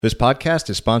This podcast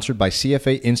is sponsored by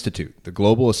CFA Institute, the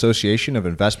global association of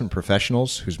investment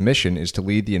professionals whose mission is to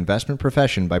lead the investment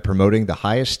profession by promoting the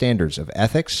highest standards of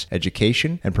ethics,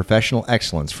 education, and professional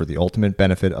excellence for the ultimate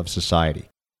benefit of society.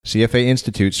 CFA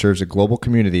Institute serves a global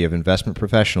community of investment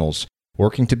professionals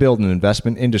working to build an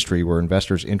investment industry where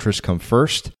investors' interests come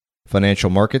first,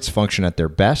 financial markets function at their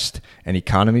best, and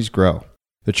economies grow.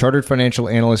 The Chartered Financial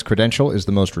Analyst credential is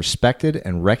the most respected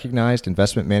and recognized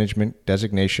investment management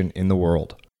designation in the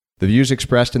world. The views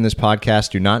expressed in this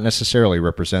podcast do not necessarily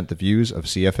represent the views of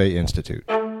CFA Institute.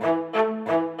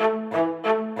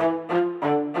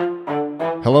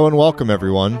 Hello and welcome,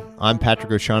 everyone. I'm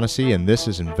Patrick O'Shaughnessy, and this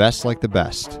is Invest Like the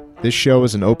Best. This show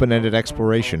is an open-ended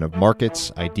exploration of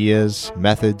markets, ideas,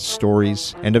 methods,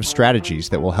 stories, and of strategies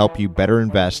that will help you better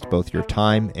invest both your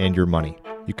time and your money.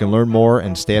 You can learn more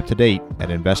and stay up to date at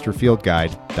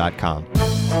investorfieldguide.com.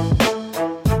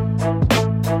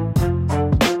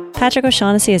 Patrick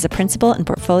O'Shaughnessy is a principal and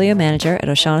portfolio manager at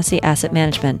O'Shaughnessy Asset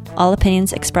Management. All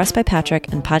opinions expressed by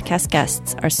Patrick and podcast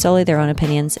guests are solely their own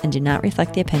opinions and do not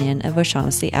reflect the opinion of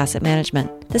O'Shaughnessy Asset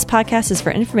Management. This podcast is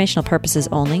for informational purposes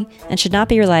only and should not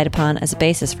be relied upon as a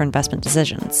basis for investment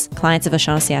decisions. Clients of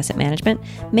O'Shaughnessy Asset Management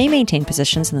may maintain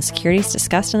positions in the securities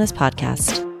discussed in this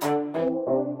podcast.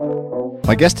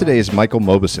 My guest today is Michael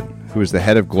Mauboussin, who is the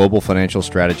head of global financial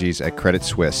strategies at Credit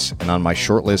Suisse and on my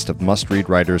short list of must-read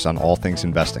writers on all things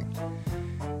investing.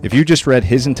 If you just read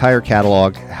his entire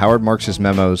catalog, Howard Marks's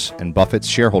memos, and Buffett's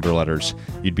shareholder letters,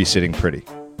 you'd be sitting pretty.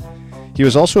 He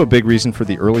was also a big reason for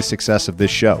the early success of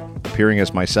this show, appearing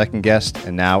as my second guest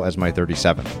and now as my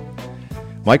 37th.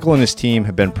 Michael and his team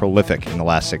have been prolific in the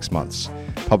last 6 months,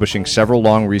 publishing several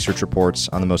long research reports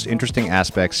on the most interesting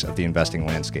aspects of the investing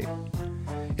landscape.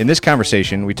 In this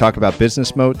conversation, we talk about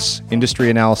business moats,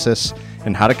 industry analysis,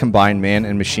 and how to combine man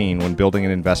and machine when building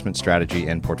an investment strategy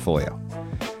and portfolio.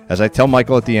 As I tell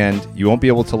Michael at the end, you won't be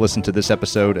able to listen to this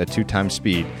episode at 2 times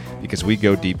speed because we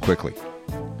go deep quickly.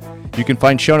 You can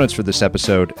find show notes for this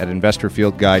episode at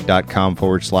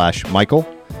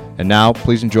investorfieldguide.com/Michael. And now,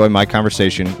 please enjoy my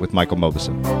conversation with Michael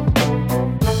Mauboussin.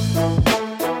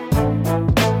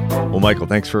 Well, Michael,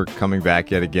 thanks for coming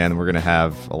back yet again. We're going to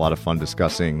have a lot of fun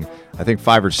discussing, I think,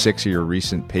 5 or 6 of your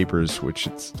recent papers, which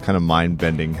it's kind of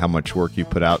mind-bending how much work you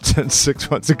put out since 6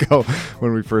 months ago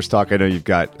when we first talked. I know you've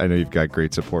got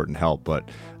great support and help, but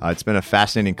it's been a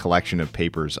fascinating collection of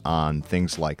papers on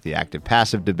things like the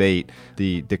active-passive debate,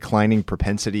 the declining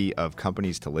propensity of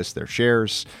companies to list their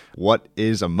shares, what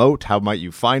is a moat, how might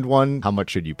you find one, how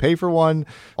much should you pay for one.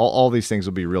 All these things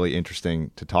will be really interesting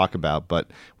to talk about,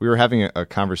 but we were having a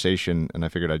conversation, and I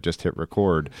figured I'd just hit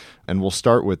record, and we'll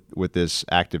start with this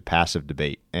active-passive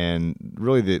debate. And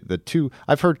really the two,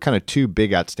 I've heard kind of 2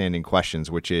 big outstanding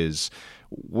questions, which is,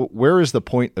 where is the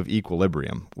point of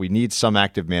equilibrium? We need some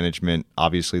active management.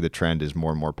 Obviously, the trend is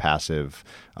more and more passive.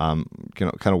 Kind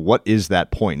of what is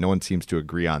that point? No one seems to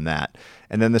agree on that.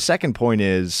 And then the second point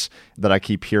is that I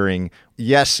keep hearing,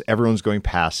 yes, everyone's going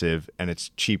passive and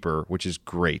it's cheaper, which is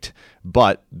great,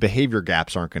 but behavior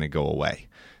gaps aren't going to go away.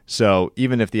 So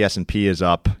even if the S&P is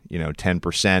up,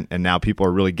 10%, and now people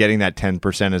are really getting that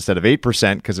 10% instead of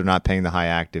 8% because they're not paying the high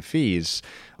active fees,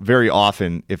 very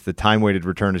often, if the time-weighted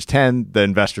return is 10, the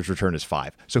investor's return is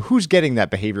 5. So who's getting that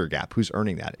behavior gap? Who's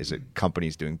earning that? Is it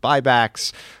companies doing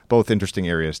buybacks? Both interesting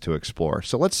areas to explore.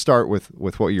 So let's start with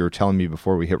what you were telling me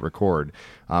before we hit record,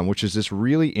 which is this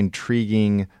really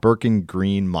intriguing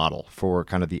Birkin-Green model for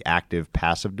kind of the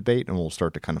active-passive debate, and we'll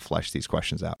start to kind of flesh these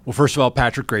questions out. Well, first of all,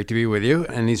 Patrick, great to be with you.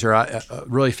 And these are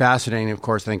really fascinating, of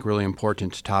course, I think really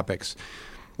important topics.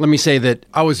 Let me say that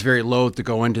I was very loath to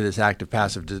go into this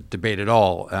active-passive debate at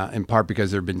all, in part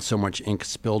because there had been so much ink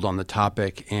spilled on the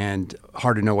topic and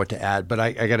hard to know what to add. But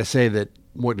I got to say that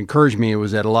what encouraged me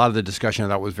was that a lot of the discussion I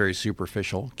thought was very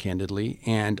superficial, candidly,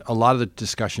 and a lot of the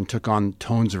discussion took on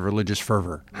tones of religious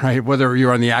fervor, right? Whether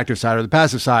you're on the active side or the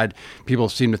passive side, people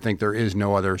seem to think there is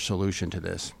no other solution to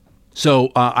this.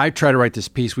 So I try to write this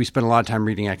piece. We spent a lot of time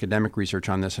reading academic research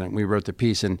on this, and we wrote the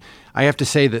piece. And I have to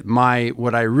say that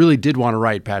what I really did want to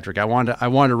write, Patrick, I wanted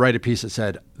to write a piece that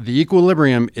said the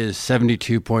equilibrium is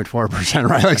 72.4%,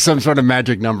 right? Like some sort of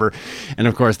magic number. And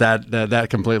of course, that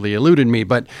completely eluded me.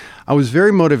 But I was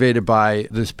very motivated by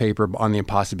this paper on the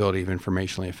impossibility of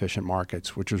informationally efficient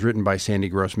markets, which was written by Sandy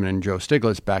Grossman and Joe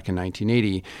Stiglitz back in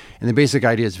 1980. And the basic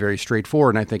idea is very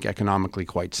straightforward and I think economically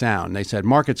quite sound. They said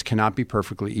markets cannot be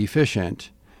perfectly efficient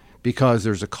because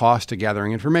there's a cost to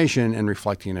gathering information and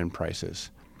reflecting it in prices.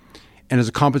 And as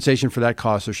a compensation for that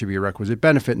cost, there should be a requisite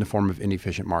benefit in the form of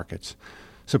inefficient markets.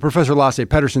 So Professor Lasse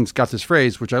Pedersen's got this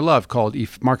phrase, which I love, called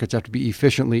markets have to be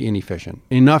efficiently inefficient.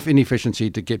 Enough inefficiency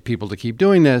to get people to keep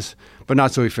doing this, but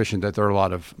not so efficient that there are a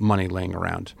lot of money laying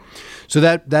around. So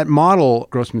that model,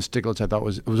 Grossman-Stiglitz, I thought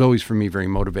was always for me very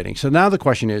motivating. So now the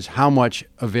question is, how much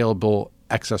available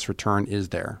excess return is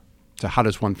there? So how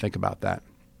does one think about that?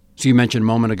 So you mentioned a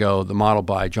moment ago the model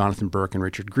by Jonathan Burke and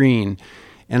Richard Green.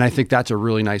 And I think that's a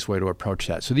really nice way to approach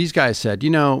that. So these guys said,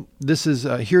 this is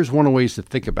here's one of the ways to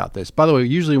think about this. By the way,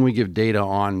 usually when we give data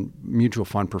on mutual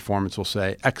fund performance, we'll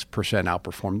say X percent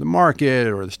outperformed the market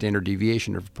or the standard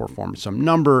deviation of performance, some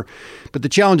number. But the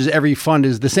challenge is every fund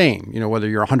is the same. Whether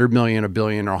you're 100 million, a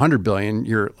billion, or 100 billion,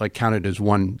 you're like counted as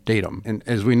one datum. And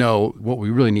as we know, what we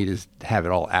really need is to have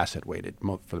it all asset weighted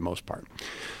for the most part.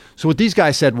 So what these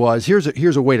guys said was, here's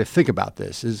a way to think about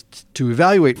this, is to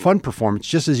evaluate fund performance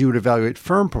just as you would evaluate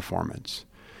firm performance.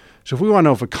 So if we want to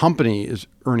know if a company is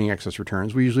earning excess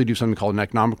returns, we usually do something called an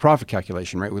economic profit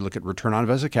calculation, right? We look at return on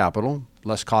invested capital,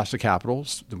 less cost of capital,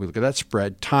 then we look at that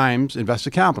spread times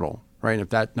invested capital, right? And if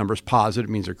that number is positive,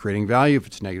 it means they're creating value. If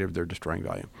it's negative, they're destroying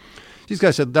value. These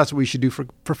guys said that's what we should do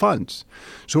for funds.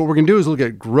 So what we're going to do is look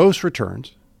at gross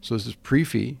returns. So this is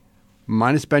pre-fee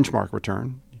minus benchmark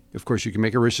return. Of course, you can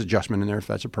make a risk adjustment in there if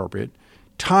that's appropriate,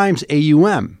 times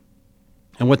AUM.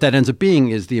 And what that ends up being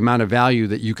is the amount of value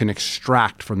that you can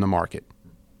extract from the market.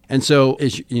 And so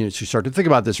as you start to think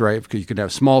about this, right, because you could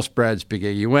have small spreads, big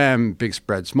AUM, big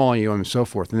spread, small AUM, and so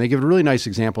forth. And they give a really nice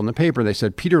example in the paper. They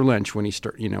said Peter Lynch, when he's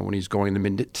going in the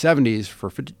mid-70s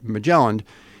for Magellan,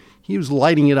 he was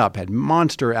lighting it up, had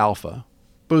monster alpha,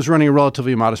 but was running a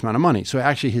relatively modest amount of money. So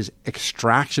actually his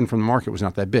extraction from the market was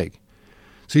not that big.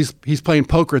 So he's playing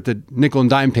poker at the nickel and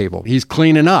dime table. He's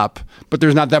cleaning up, but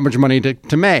there's not that much money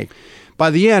to make. By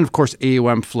the end, of course,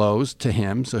 AUM flows to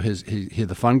him, so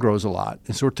the fund grows a lot.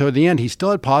 And so toward the end, he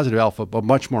still had positive alpha, but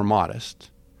much more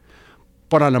modest,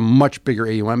 but on a much bigger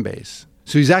AUM base.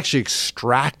 So he's actually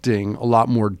extracting a lot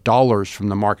more dollars from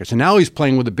the market. So now he's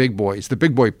playing with the big boys, the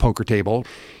big boy poker table.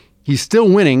 He's still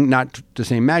winning, not the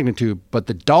same magnitude, but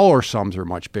the dollar sums are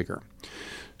much bigger.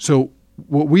 So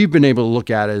what we've been able to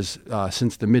look at is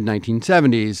since the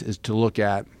mid-1970s is to look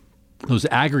at those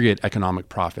aggregate economic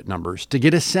profit numbers to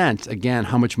get a sense, again,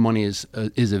 how much money is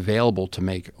available to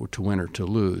make, or to win or to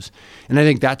lose. And I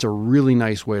think that's a really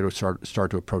nice way to start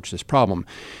to approach this problem.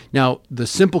 Now, the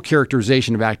simple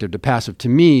characterization of active to passive to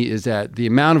me is that the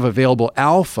amount of available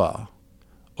alpha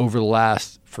over the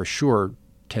last, for sure,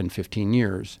 10, 15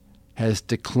 years has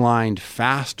declined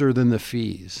faster than the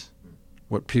fees,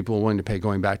 what people are willing to pay,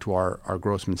 going back to our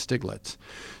Grossman-Stiglitz.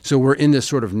 So we're in this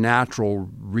sort of natural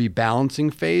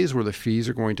rebalancing phase where the fees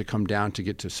are going to come down to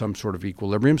get to some sort of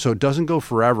equilibrium. So it doesn't go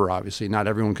forever, obviously. Not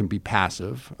everyone can be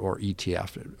passive or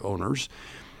ETF owners.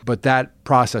 But that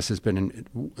process has been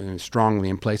strongly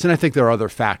in place. And I think there are other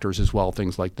factors as well,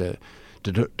 things like the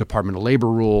Department of Labor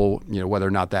rule, whether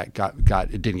or not that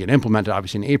it didn't get implemented,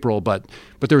 obviously in April, but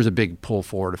there was a big pull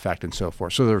forward effect and so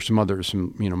forth. So there are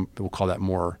some we'll call that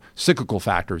more cyclical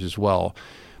factors as well.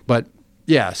 But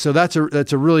yeah, so that's a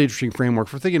really interesting framework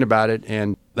for thinking about it,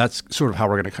 and that's sort of how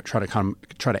we're going to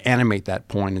try to animate that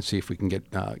point and see if we can get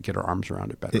our arms around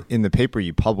it better. In the paper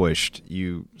you published,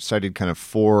 you cited kind of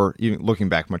four, even looking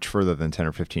back much further than 10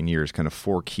 or 15 years, kind of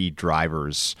four key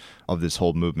drivers of this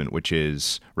whole movement, which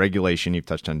is regulation. You've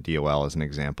touched on DOL as an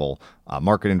example,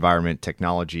 market environment,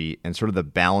 technology, and sort of the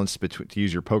balance between, to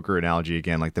use your poker analogy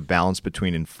again, like the balance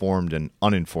between informed and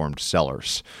uninformed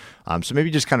sellers. So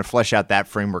maybe just kind of flesh out that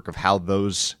framework of how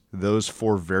those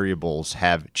four variables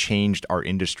have changed our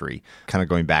industry, kind of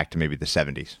going back to maybe the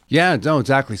 70s. Yeah, no,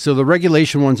 exactly. So the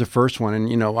regulation one's the first one.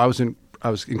 And, I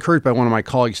was encouraged by one of my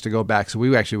colleagues to go back. So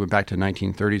we actually went back to the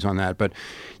 1930s on that. But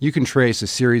you can trace a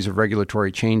series of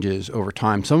regulatory changes over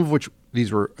time, some of which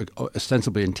these were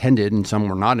ostensibly intended and some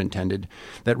were not intended,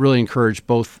 that really encouraged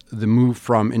both the move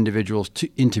from individuals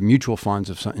into mutual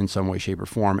funds in some way, shape, or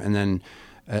form, and then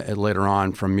later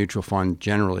on from mutual fund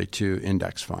generally to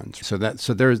index funds. So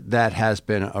that has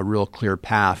been a real clear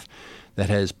path that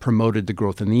has promoted the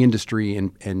growth in the industry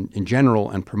and in general,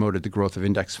 and promoted the growth of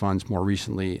index funds more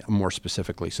recently, more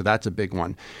specifically. So that's a big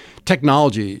one.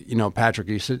 Technology, Patrick,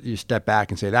 you step back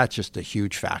and say that's just a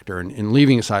huge factor. And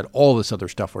leaving aside all this other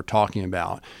stuff we're talking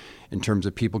about in terms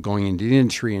of people going into the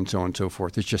industry and so on and so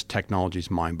forth, it's just technology's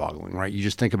mind-boggling, right? You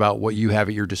just think about what you have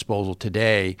at your disposal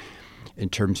today in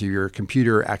terms of your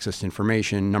computer access to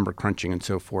information, number crunching, and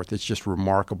so forth. It's just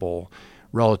remarkable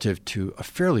relative to a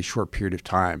fairly short period of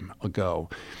time ago.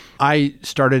 I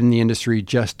started in the industry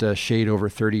just a shade over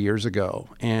 30 years ago,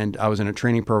 and I was in a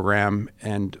training program,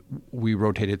 and we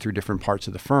rotated through different parts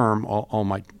of the firm, all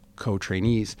my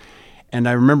co-trainees. And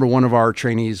I remember one of our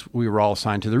trainees, we were all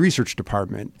assigned to the research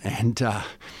department. And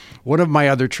one of my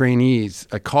other trainees,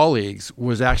 colleagues,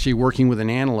 was actually working with an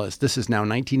analyst. This is now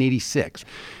 1986,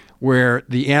 where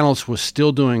the analyst was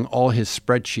still doing all his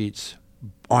spreadsheets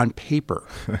on paper.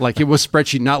 Like it was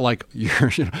spreadsheet, not like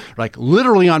like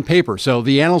literally on paper. So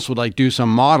the analyst would like do some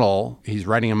model. He's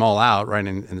writing them all out right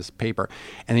in this paper.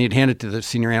 And he'd hand it to the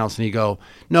senior analyst and he'd go,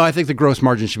 no, I think the gross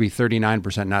margin should be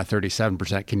 39%, not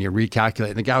 37%. Can you recalculate?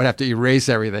 And the guy would have to erase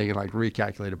everything and like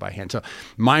recalculate it by hand. So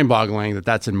mind-boggling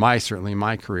that's certainly in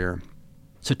my career.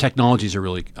 So technology is a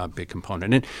really big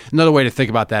component. And another way to think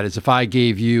about that is if I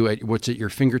gave you what's at your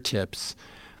fingertips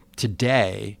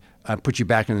today, put you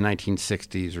back in the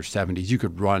 1960s or 70s, you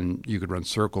could run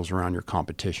circles around your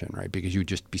competition, right? Because you'd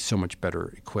just be so much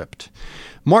better equipped.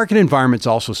 Market environment's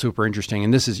also super interesting,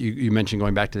 and this is you mentioned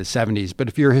going back to the 70s. But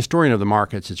if you're a historian of the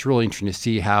markets, it's really interesting to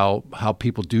see how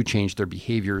people do change their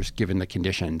behaviors given the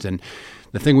conditions. And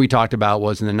the thing we talked about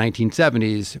was in the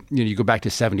 1970s. You go back to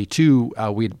 72,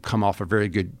 we'd come off a very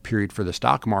good period for the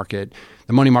stock market.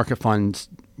 The money market funds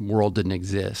world didn't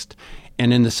exist.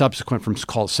 And in the subsequent from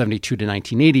called 72 to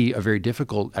 1980, a very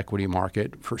difficult equity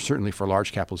market certainly for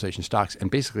large capitalization stocks. And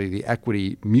basically the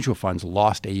equity mutual funds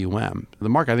lost AUM. The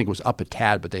market I think was up a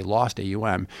tad, but they lost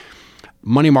AUM.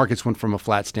 Money markets went from a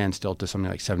flat standstill to something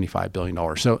like $75 billion.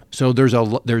 So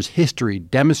there's history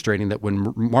demonstrating that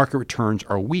when market returns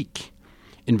are weak,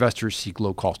 investors seek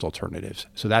low-cost alternatives.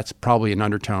 So that's probably an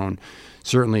undertone,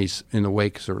 certainly in the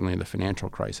wake, certainly of the financial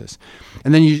crisis.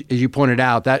 And then, as you pointed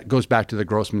out, that goes back to the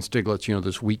Grossman-Stiglitz,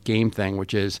 this weak game thing,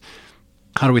 which is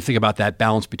how do we think about that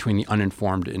balance between the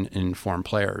uninformed and informed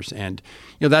players? And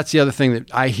that's the other thing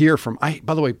that I hear from,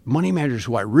 by the way, money managers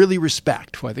who I really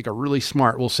respect, who I think are really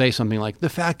smart, will say something like, the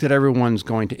fact that everyone's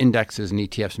going to indexes and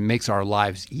ETFs makes our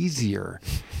lives easier.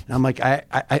 And I'm like,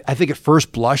 I think at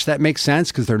first blush that makes sense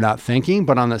because they're not thinking,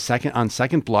 but on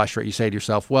second blush, right, you say to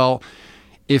yourself, well,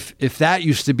 if that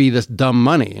used to be this dumb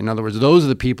money, in other words, those are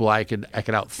the people I could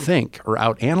outthink or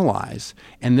outanalyze,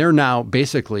 and they're now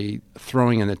basically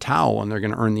throwing in the towel and they're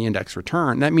going to earn the index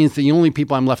return. That means the only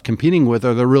people I'm left competing with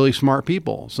are the really smart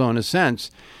people. So in a sense,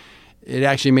 it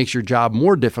actually makes your job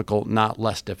more difficult, not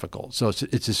less difficult. So it's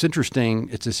this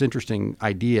interesting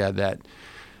idea that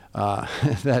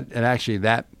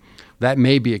that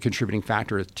may be a contributing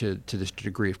factor to this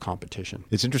degree of competition.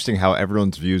 It's interesting how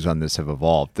everyone's views on this have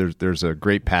evolved. There's a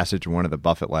great passage in one of the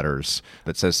Buffett letters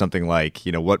that says something like,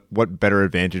 what better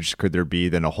advantage could there be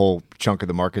than a whole chunk of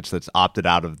the markets that's opted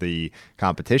out of the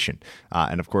competition?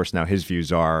 And of course, now his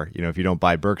views are, if you don't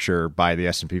buy Berkshire, buy the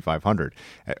S&P 500.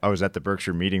 I was at the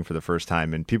Berkshire meeting for the first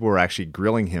time, and people were actually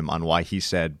grilling him on why he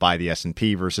said buy the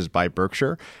S&P versus buy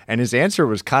Berkshire. And his answer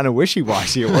was kind of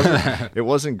wishy-washy. It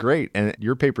wasn't great. And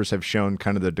your papers have shown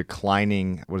kind of the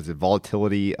declining,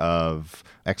 volatility of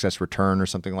excess return or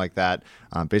something like that,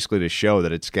 basically to show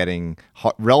that it's getting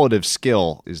relative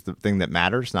skill is the thing that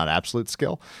matters, not absolute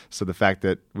skill. So the fact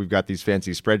that we've got these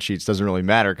fancy spreadsheets doesn't really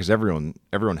matter because everyone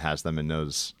has them and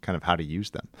knows kind of how to use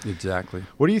them. Exactly.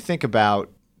 What do you think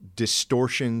about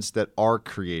distortions that are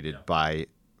created by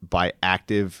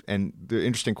active, and the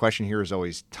interesting question here is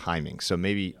always timing. So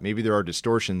maybe there are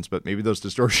distortions, but maybe those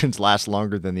distortions last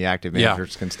longer than the active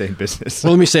managers can stay in business.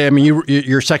 Well, let me say,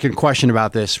 your second question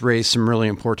about this raised some really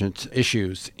important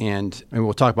issues, and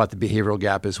we'll talk about the behavioral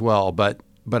gap as well. But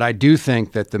I do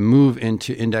think that the move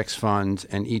into index funds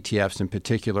and ETFs in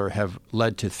particular have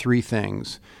led to three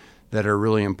things that are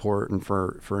really important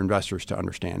for investors to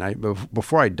understand.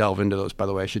 Before I delve into those, by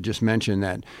the way, I should just mention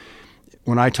that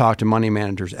when I talk to money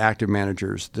managers, active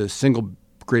managers, the single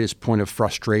greatest point of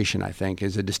frustration, I think,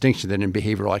 is a distinction that in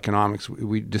behavioral economics,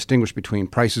 we distinguish between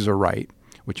prices are right,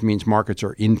 which means markets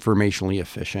are informationally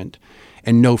efficient,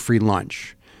 and no free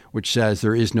lunch, which says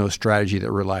there is no strategy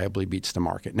that reliably beats the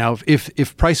market. Now,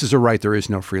 if prices are right, there is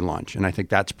no free lunch, and I think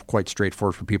that's quite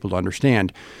straightforward for people to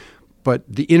understand. But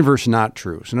the inverse is not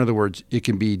true. So in other words, it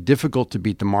can be difficult to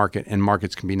beat the market, and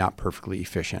markets can be not perfectly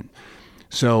efficient.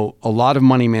 So a lot of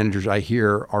money managers I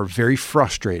hear are very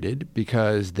frustrated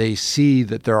because they see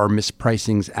that there are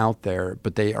mispricings out there,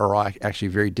 but they are actually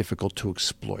very difficult to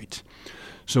exploit.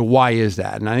 So why is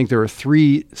that? And I think there are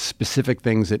three specific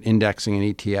things that indexing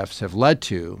and ETFs have led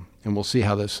to, and we'll see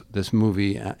how this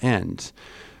movie ends.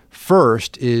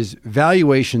 First is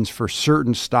valuations for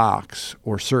certain stocks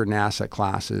or certain asset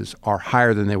classes are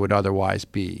higher than they would otherwise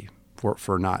be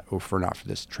for not for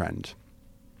this trend.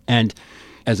 And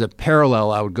as a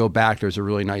parallel, I would go back. There's a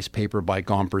really nice paper by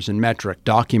Gompers and Metric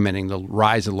documenting the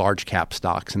rise of large cap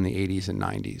stocks in the 80s and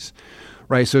 90s.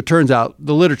 right? So it turns out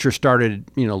the literature started,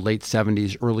 late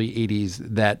 70s, early 80s,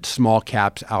 that small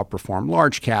caps outperform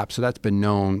large caps. So that's been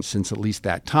known since at least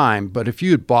that time. But if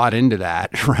you had bought into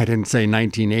that, right, in say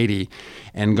 1980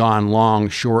 and gone long,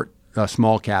 short,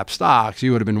 small cap stocks,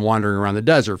 you would have been wandering around the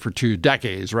desert for 2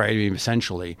 decades, right? I mean,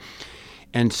 essentially.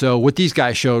 And so what these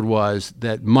guys showed was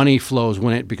that money flows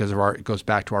because of it goes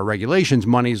back to our regulations,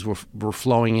 monies were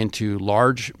flowing into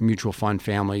large mutual fund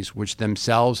families, which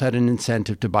themselves had an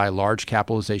incentive to buy large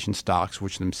capitalization stocks,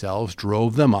 which themselves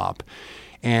drove them up.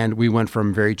 And we went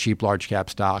from very cheap large cap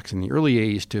stocks in the early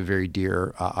 80s to very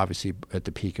dear, obviously at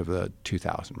the peak of the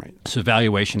 2000, right? So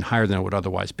valuation higher than it would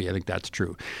otherwise be. I think that's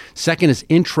true. Second is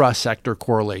intra-sector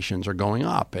correlations are going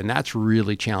up, and that's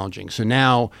really challenging. So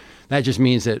now that just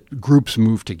means that groups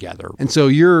move together. And so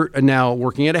you're now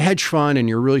working at a hedge fund and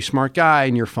you're a really smart guy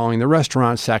and you're following the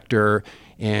restaurant sector,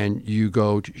 and you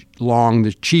go long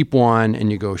the cheap one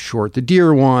and you go short the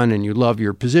dear one, and you love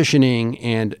your positioning,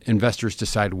 and investors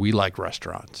decide we like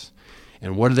restaurants.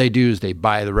 And what do? Is they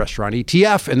buy the restaurant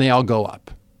ETF and they all go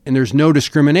up. And there's no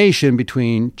discrimination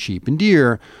between cheap and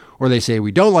dear, or they say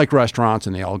we don't like restaurants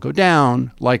and they all go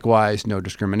down. Likewise, no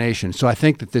discrimination. So I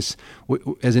think that this,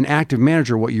 as an active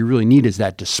manager, what you really need is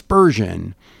that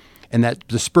dispersion, and that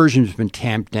dispersion has been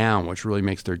tamped down, which really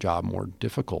makes their job more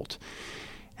difficult.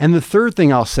 And the third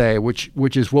thing I'll say, which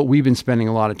is what we've been spending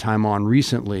a lot of time on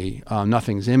recently,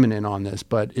 nothing's imminent on this,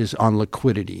 but is on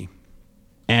liquidity.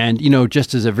 And,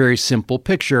 just as a very simple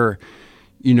picture,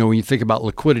 when you think about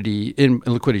liquidity, and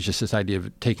liquidity is just this idea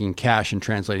of taking cash and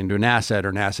translating into an asset, or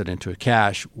an asset into a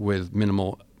cash with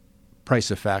minimal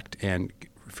price effect and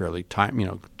fairly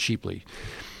cheaply.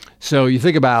 So you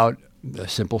think about a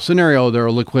simple scenario, there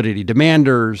are liquidity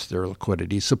demanders, there are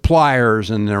liquidity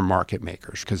suppliers, and there are market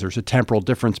makers, because there's a temporal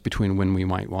difference between when we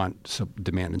might want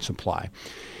demand and supply.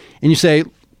 And you say,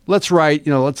 let's write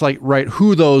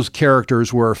who those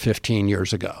characters were 15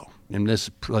 years ago. And this,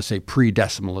 let's say,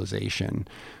 pre-decimalization,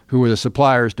 who were the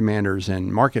suppliers, demanders,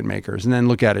 and market makers, and then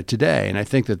look at it today. And I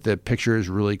think that the picture is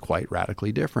really quite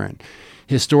radically different.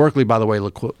 Historically, by the way,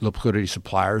 liquidity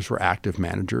suppliers were active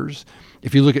managers.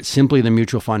 If you look at simply the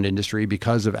mutual fund industry,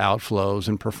 because of outflows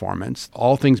and performance,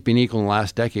 all things being equal in the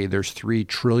last decade, there's $3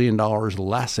 trillion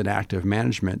less in active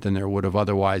management than there would have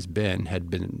otherwise been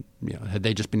had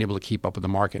they just been able to keep up with the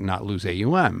market and not lose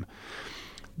AUM.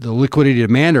 The liquidity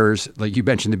demanders, like you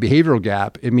mentioned, the behavioral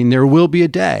gap, there will be a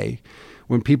day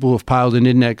when people who have piled in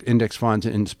index funds,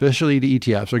 and especially the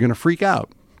ETFs, are going to freak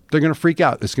out. They're going to freak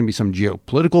out. It's going to be some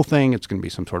geopolitical thing. It's going to be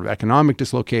some sort of economic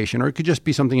dislocation, or it could just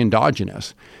be something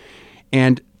endogenous.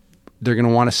 And they're going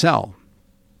to want to sell.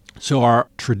 So our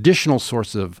traditional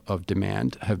source of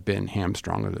demand have been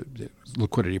hamstrung, or the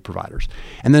liquidity providers.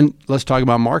 And then let's talk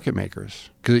about market makers,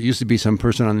 because it used to be some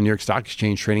person on the New York Stock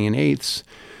Exchange trading in eighths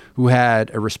who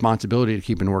had a responsibility to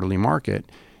keep an orderly market.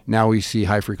 Now we see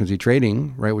high-frequency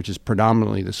trading, right, which is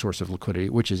predominantly the source of liquidity,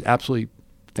 which is absolutely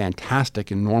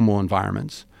fantastic in normal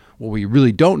environments. What we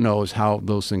really don't know is how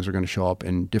those things are going to show up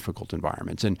in difficult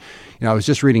environments. And I was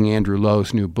just reading Andrew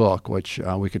Lowe's new book, which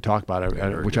we could talk about,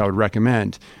 which I would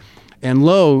recommend. And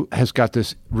Lowe has got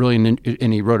this really,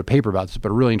 and he wrote a paper about this, but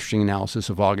a really interesting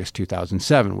analysis of August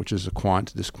 2007, which is this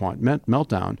quant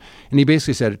meltdown. And he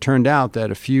basically said it turned out that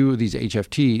a few of these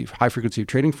HFT, high-frequency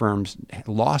trading firms,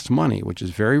 lost money, which is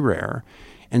very rare.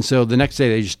 And so the next day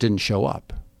they just didn't show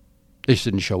up.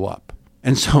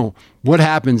 And so what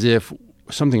happens if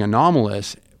something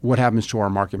anomalous, what happens to our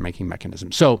market-making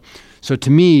mechanism? So to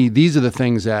me, these are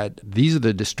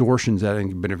the distortions that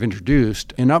have been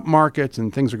introduced in up markets,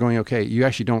 and things are going okay. You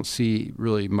actually don't see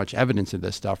really much evidence of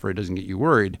this stuff, or it doesn't get you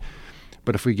worried.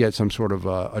 But if we get some sort of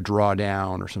a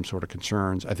drawdown or some sort of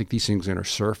concerns, I think these things are going to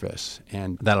surface,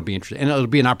 and that'll be interesting. And it'll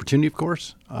be an opportunity, of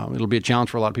course. It'll be a challenge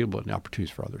for a lot of people, but an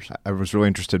opportunity for others. I was really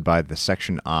interested by the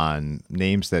section on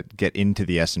names that get into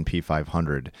the S&P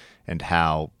 500 and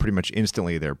how pretty much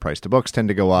instantly their price to books tend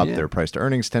to go up, their price to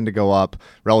earnings tend to go up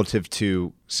relative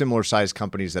to similar sized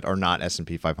companies that are not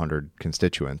S&P 500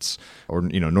 constituents, or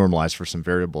normalized for some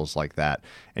variables like that.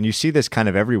 And you see this kind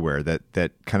of everywhere,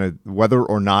 that kind of whether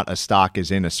or not a stock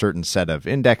is in a certain set of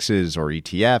indexes or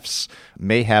ETFs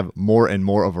may have more and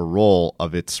more of a role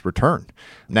of its return.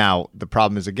 Now, the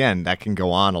problem is, again, that can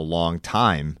go on a long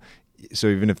time. So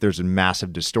even if there's a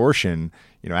massive distortion,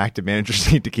 active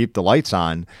managers need to keep the lights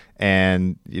on,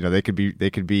 and they could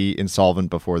be insolvent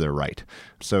before they're right.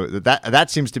 So that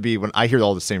seems to be, when I hear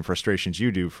all the same frustrations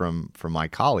you do from my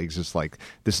colleagues, it's like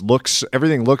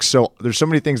everything looks so, there's so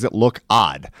many things that look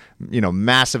odd,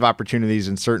 massive opportunities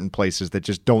in certain places that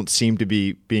just don't seem to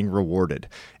be being rewarded,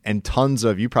 and tons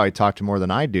of, you probably talk to more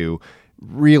than I do,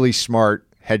 really smart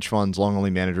hedge funds, long-only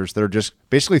managers that are just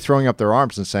basically throwing up their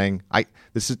arms and saying,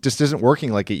 just isn't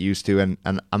working like it used to, and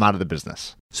I'm out of the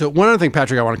business. So one other thing,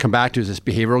 Patrick, I want to come back to is this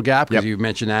behavioral gap, because Yep. you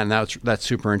mentioned that, and that's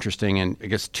super interesting. And I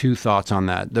guess two thoughts on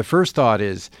that. The first thought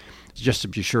is, just to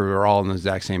be sure we're all on the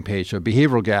exact same page. So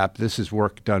behavioral gap, this is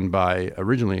work done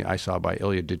originally I saw by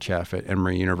Ilya Ditchev at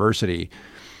Emory University,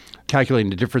 calculating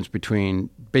the difference between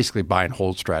basically buy and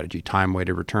hold strategy,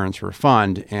 time-weighted returns for a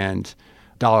fund, and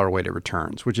dollar-weighted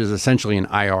returns, which is essentially an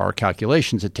IRR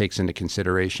calculations that takes into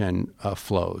consideration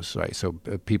flows, right? So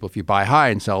people, if you buy high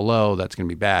and sell low, that's going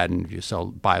to be bad. And if you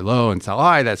buy low and sell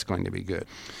high, that's going to be good.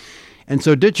 And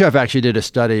so Ditchev actually did a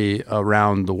study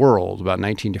around the world, about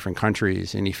 19 different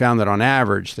countries, and he found that on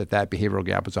average that behavioral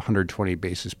gap was 120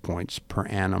 basis points per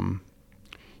annum.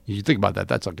 You think about that,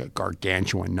 that's like a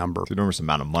gargantuan number. It's an enormous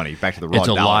amount of money. Back to the raw It's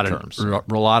a dollar terms. a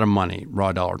lot of money,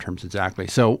 raw dollar terms, exactly.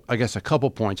 So I guess a couple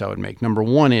points I would make. Number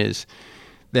one is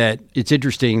that it's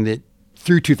interesting that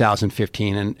through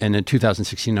 2015, and the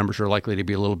 2016 numbers are likely to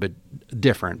be a little bit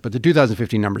different, but the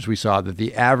 2015 numbers, we saw that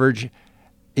the average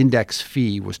index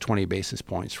fee was 20 basis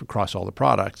points across all the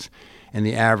products, and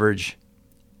the average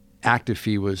active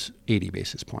fee was 80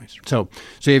 basis points. So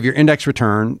you have your index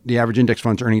return, the average index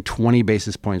fund's earning 20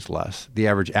 basis points less. The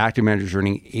average active manager is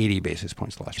earning 80 basis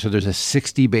points less. So there's a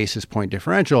 60 basis point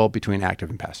differential between active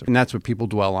and passive. And that's what people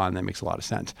dwell on. That makes a lot of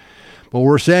sense. But what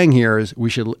we're saying here is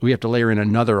we have to layer in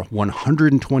another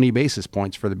 120 basis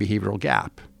points for the behavioral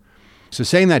gap. So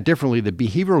saying that differently, the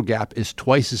behavioral gap is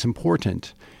twice as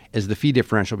important as the fee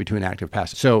differential between active and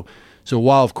passive. So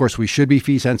while, of course, we should be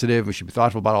fee sensitive, we should be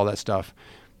thoughtful about all that stuff,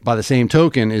 by the same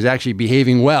token, is actually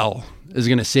behaving well is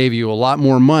going to save you a lot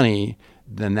more money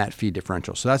than that fee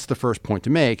differential. So that's the first point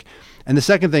to make. And the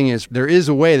second thing is there is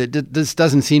a way that this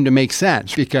doesn't seem to make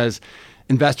sense, because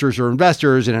investors are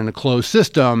investors, and in a closed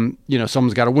system,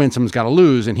 someone's got to win, someone's got to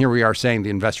lose. And here we are saying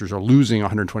the investors are losing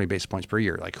 120 basis points per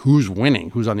year. Like, who's winning?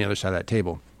 Who's on the other side of that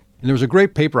table? And there was a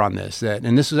great paper on this,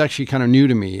 and this was actually kind of new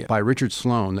to me, by Richard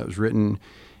Sloan, that was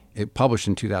published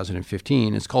in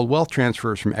 2015. It's called Wealth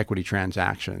Transfers from Equity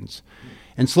Transactions.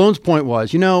 And Sloan's point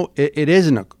was, it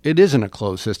isn't a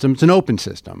closed system, it's an open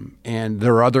system. And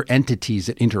there are other entities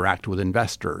that interact with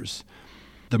investors,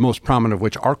 the most prominent of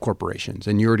which are corporations.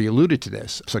 And you already alluded to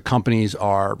this. So companies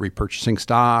are repurchasing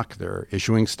stock, they're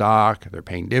issuing stock, they're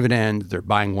paying dividends, they're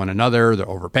buying one another, they're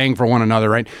overpaying for one another,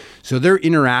 right? So they're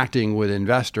interacting with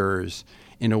investors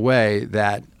in a way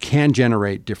that can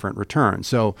generate different returns.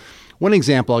 So one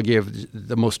example I'll give,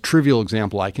 the most trivial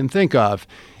example I can think of,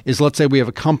 is let's say we have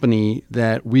a company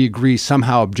that we agree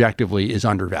somehow objectively is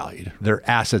undervalued. Their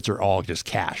assets are all just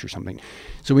cash or something.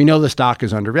 So we know the stock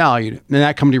is undervalued, and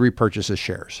that company repurchases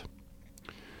shares.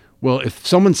 Well, if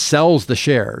someone sells the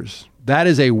shares, that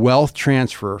is a wealth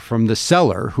transfer from the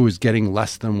seller, who is getting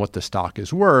less than what the stock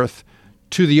is worth,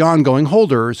 to the ongoing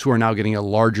holders, who are now getting a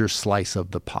larger slice of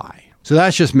the pie. So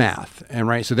that's just math, and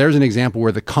right. So there's an example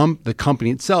where the company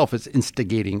itself is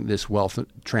instigating this wealth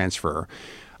transfer.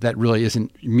 That really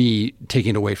isn't me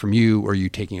taking it away from you or you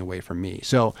taking it away from me.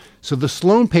 So the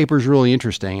Sloan paper is really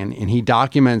interesting, and he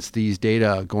documents these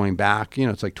data going back,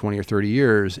 it's like 20 or 30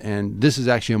 years, and this is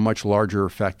actually a much larger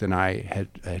effect than I had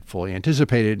fully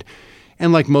anticipated.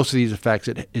 And like most of these effects,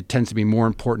 it tends to be more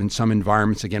important in some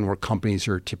environments, again, where companies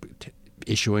are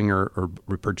issuing or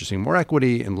repurchasing more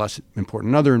equity, and less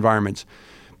important in other environments,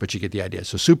 but you get the idea.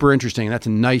 So super interesting. That's a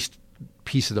nice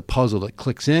piece of the puzzle that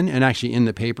clicks in. And actually in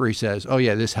the paper, he says, oh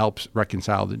yeah, this helps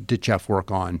reconcile the Ditchev work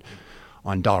on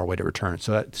dollar weighted returns.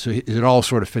 So it all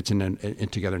sort of fits in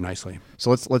together nicely.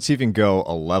 So let's even go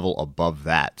a level above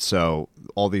that. So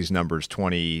all these numbers,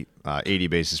 20, 80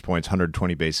 basis points,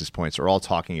 120 basis points, are all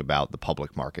talking about the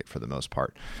public market for the most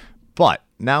part. But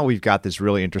now we've got this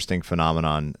really interesting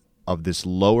phenomenon of this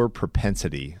lower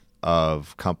propensity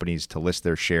of companies to list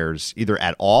their shares either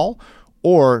at all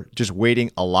or just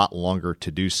waiting a lot longer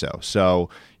to do so. So,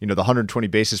 the 120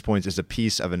 basis points is a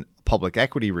piece of a public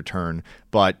equity return,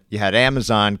 but you had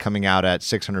Amazon coming out at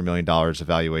 $600 million of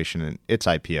valuation in its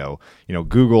IPO.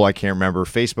 Google, I can't remember,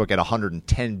 Facebook at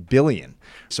 $110 billion.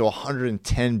 So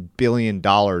 $110 billion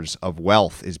of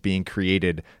wealth is being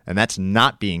created, and that's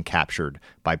not being captured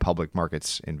by public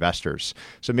markets investors.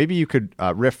 So maybe you could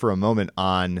riff for a moment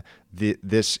on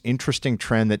this interesting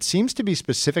trend that seems to be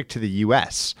specific to the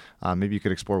U.S. Maybe you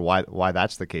could explore why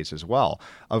that's the case as well,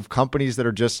 of companies that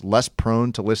are just less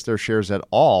prone to list their shares at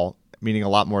all, meaning a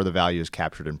lot more of the value is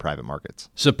captured in private markets.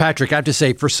 So Patrick, I have to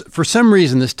say, for some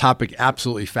reason, this topic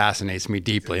absolutely fascinates me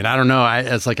deeply. And I don't know,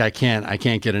 it's like I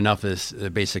can't get enough of this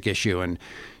basic issue. And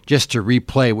just to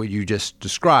replay what you just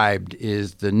described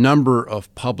is the number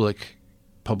of public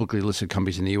publicly listed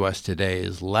companies in the U.S. today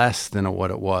is less than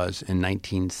what it was in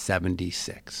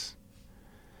 1976.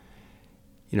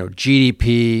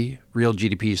 GDP, real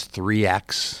GDP is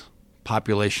 3x.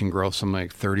 Population growth, something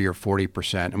like 30 or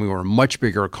 40%. And we were a much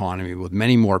bigger economy with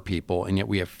many more people, and yet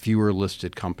we have fewer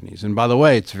listed companies. And by the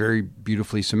way, it's very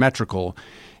beautifully symmetrical.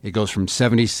 It goes from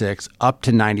 76 up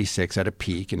to 96 at a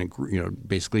peak, and it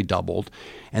basically doubled.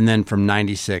 And then from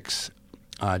 96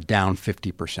 down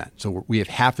 50%. So we have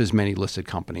half as many listed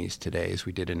companies today as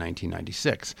we did in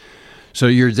 1996. So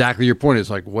your point is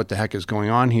like, what the heck is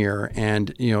going on here?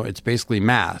 And, it's basically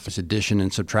math. It's addition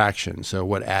and subtraction. So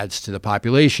what adds to the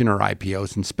population are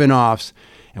IPOs and spinoffs,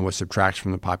 and what subtracts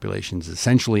from the population is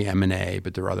essentially M&A,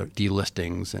 but there are other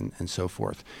delistings and so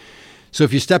forth. So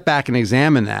if you step back and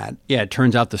examine that, it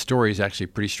turns out the story is actually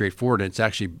pretty straightforward. It's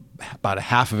actually about a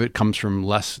half of it comes from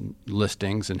less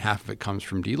listings and half of it comes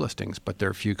from delistings, but there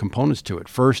are a few components to it.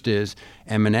 First is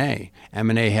M&A.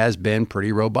 M&A has been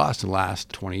pretty robust in the last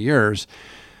 20 years,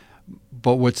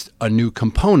 but what's a new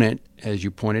component, as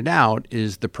you pointed out,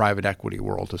 is the private equity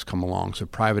world has come along, so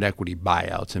private equity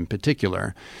buyouts in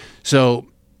particular. So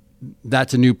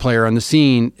that's a new player on the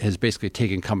scene, has basically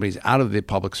taken companies out of the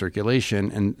public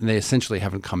circulation, and they essentially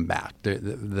haven't come back.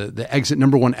 The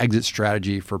number one exit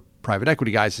strategy for private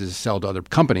equity guys is to sell to other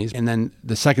companies, and then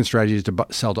the second strategy is to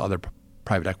sell to other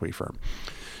private equity firms.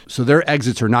 So their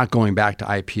exits are not going back to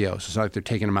IPO. So it's not like they're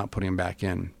taking them out, putting them back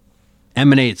in.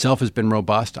 M&A itself has been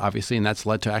robust, obviously, and that's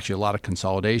led to actually a lot of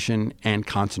consolidation and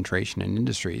concentration in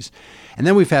industries. And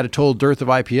then we've had a total dearth of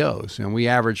IPOs, and we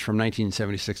averaged from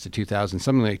 1976 to 2000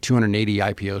 something like 280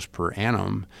 IPOs per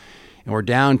annum, and we're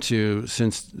down to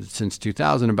since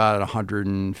 2000 about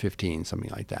 115,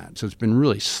 something like that. So it's been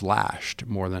really slashed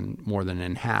more than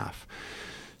in half.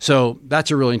 So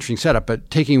that's a really interesting setup.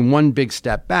 But taking one big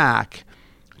step back,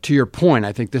 to your point,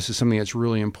 I think this is something that's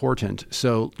really important.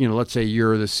 So, let's say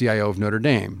you're the CIO of Notre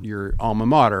Dame, your alma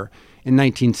mater, in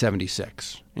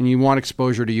 1976, and you want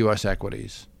exposure to U.S.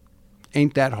 equities.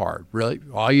 Ain't that hard, really.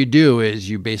 All you do is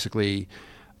you basically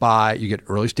you get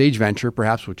early stage venture,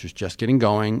 perhaps, which is just getting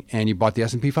going, and you bought the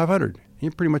S&P 500.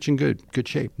 You're pretty much in good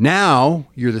shape. Now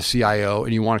you're the CIO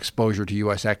and you want exposure to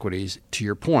U.S. equities. To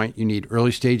your point, you need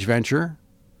early stage venture,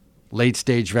 late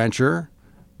stage venture,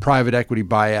 private equity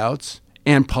buyouts,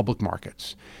 and public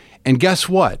markets. And guess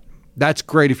what? That's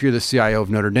great if you're the CIO of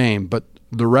Notre Dame, but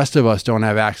the rest of us don't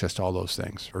have access to all those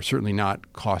things, or certainly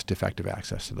not cost-effective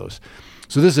access to those.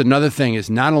 So this is another thing,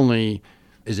 is not only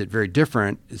is it very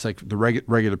different, it's like the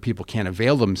regular people can't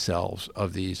avail themselves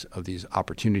of these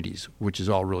opportunities, which is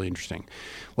all really interesting.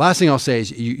 Last thing I'll say is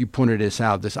you pointed this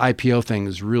out, this IPO thing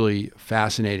is really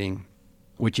fascinating,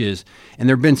 which is, and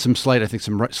there have been some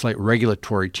slight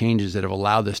regulatory changes that have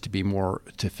allowed this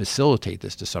to facilitate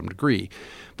this to some degree.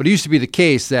 But it used to be the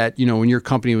case that, when your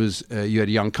company was, you had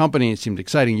a young company, it seemed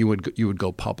exciting, you would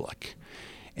go public.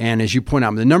 And as you point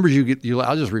out, the numbers you get,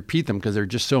 I'll just repeat them because they're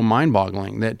just so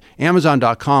mind-boggling, that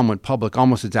Amazon.com went public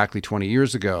almost exactly 20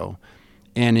 years ago.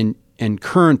 And in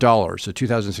current dollars, so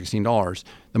 2016 dollars,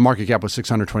 the market cap was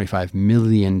 $625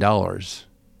 million.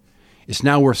 It's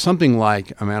now worth something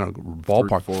like, I don't know,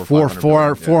 ballpark,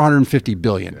 450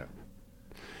 billion. Yeah.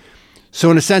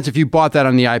 So in a sense, if you bought that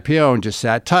on the IPO and just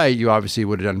sat tight, you obviously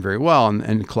would have done very well.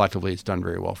 And collectively, it's done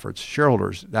very well for its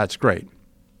shareholders. That's great.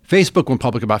 Facebook went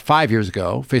public about 5 years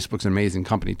ago. Facebook's an amazing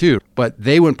company too. But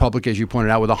they went public, as you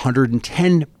pointed out, with a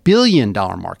 $110 billion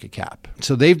market cap.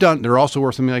 So they're also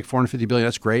worth something like $450 billion.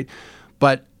 That's great.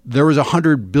 But there was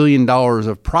 $100 billion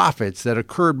of profits that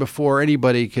occurred before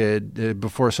anybody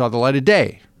before it saw the light of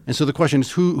day. And so the question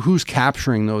is, who's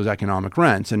capturing those economic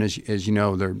rents? And as you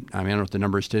know, I don't know what the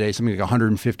number is today, something like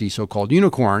 150 so-called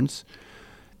unicorns.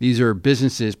 These are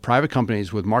businesses, private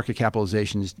companies with market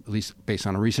capitalizations, at least based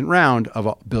on a recent round, of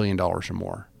 $1 billion or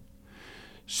more.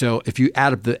 So if you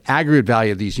add up the aggregate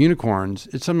value of these unicorns,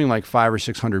 it's something like $500 or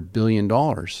 $600 billion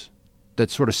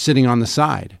that's sort of sitting on the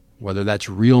side. Whether that's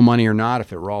real money or not, if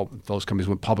those companies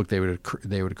went public, they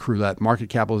would accrue that market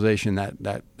capitalization.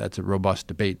 That's a robust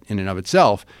debate in and of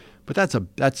itself. But that's an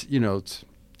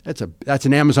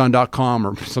Amazon.com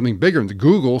or something bigger than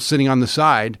Google sitting on the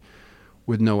side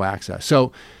with no access.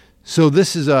 So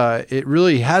this is it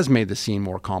really has made the scene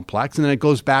more complex. And then it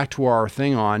goes back to our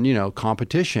thing on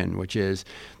competition, which is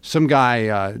Some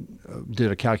guy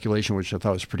did a calculation which I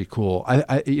thought was pretty cool.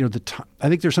 I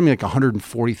think there's something like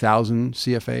 140,000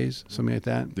 CFAs, something like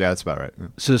that. Yeah, that's about right. Yeah.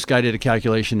 So this guy did a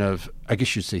calculation of, I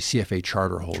guess you should say CFA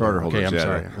charter holder. Charter holders. Okay, I'm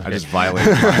sorry. I just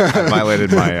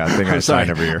violated my thing I sign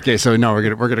every year. Okay, so no,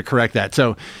 we're gonna correct that.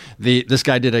 So this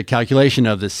guy did a calculation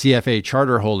of the CFA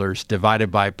charter holders divided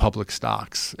by public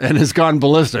stocks, and it's gone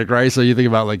ballistic, right? So you think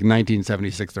about like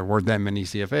 1976, there weren't that many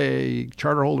CFA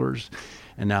charter holders.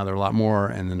 And now there are a lot more,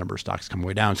 and the number of stocks come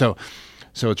way down. So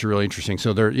it's really interesting.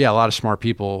 So there, a lot of smart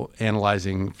people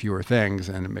analyzing fewer things,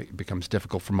 and it becomes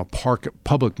difficult from a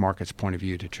public markets point of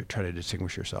view to try to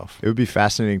distinguish yourself. It would be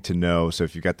fascinating to know. So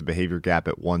if you've got the behavior gap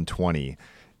at 120,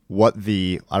 what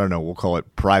the, I don't know, we'll call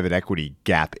it private equity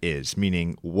gap is,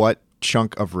 meaning what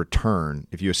chunk of return,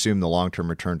 if you assume the long-term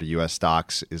return to U.S.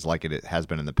 stocks is like it has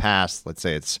been in the past, let's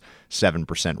say it's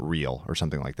 7% real or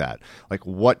something like that. Like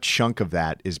what chunk of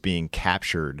that is being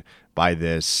captured by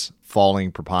this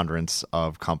falling preponderance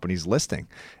of companies listing?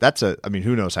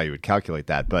 Who knows how you would calculate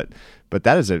that, but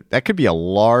that could be a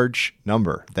large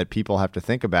number that people have to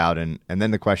think about. And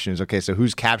then the question is, okay, so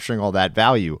who's capturing all that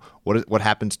value? What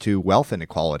happens to wealth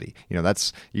inequality? You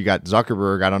got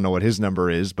Zuckerberg. I don't know what his number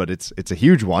is, but it's a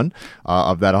huge one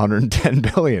of that 110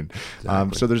 billion.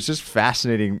 Exactly. So there's just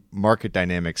fascinating market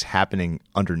dynamics happening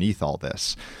underneath all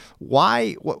this.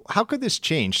 How could this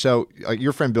change? So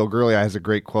your friend Bill Gurley has a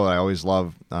great quote I always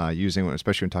love using,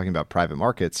 especially when talking about private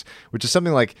markets, which is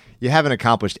something like, you haven't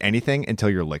accomplished anything until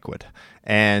you're liquid,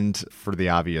 and for the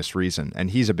obvious reason. And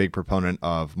he's a big proponent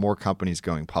of more companies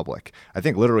going public. I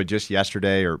think literally just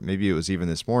yesterday, or maybe it was even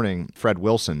this morning, Fred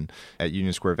Wilson at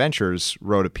Union Square Ventures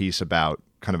wrote a piece about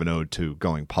kind of an ode to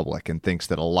going public, and thinks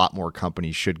that a lot more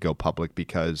companies should go public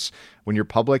because when you're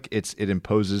public, it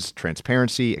imposes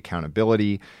transparency,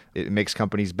 accountability. It makes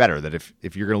companies better. That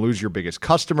if you're going to lose your biggest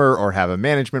customer or have a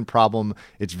management problem,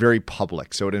 it's very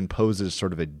public. So it imposes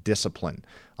sort of a discipline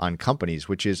on companies,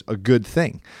 which is a good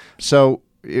thing. So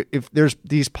if there's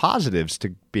these positives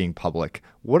to being public,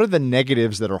 what are the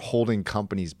negatives that are holding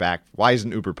companies back? Why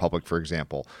isn't Uber public, for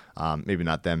example? Maybe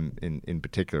not them in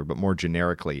particular, but more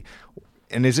generically.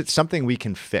 And is it something we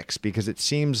can fix? Because it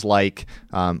seems like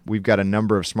we've got a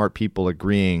number of smart people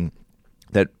agreeing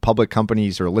that public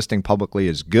companies or listing publicly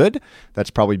is good. That's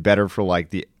probably better for like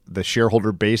the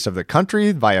shareholder base of the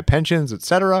country via pensions, et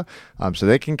cetera, so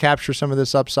they can capture some of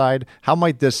this upside. How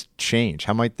might this change?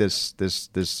 How might this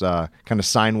kind of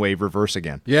sine wave reverse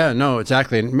again? Yeah, no,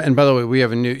 exactly. And by the way, we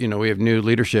have new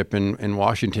leadership in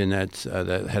Washington that's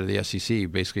the head of the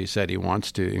SEC basically said he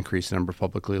wants to increase the number of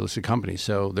publicly listed companies.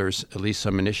 So there's at least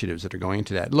some initiatives that are going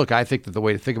into that. Look, I think that the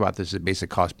way to think about this is a basic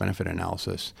cost-benefit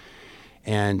analysis.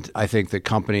 And I think that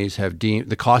companies have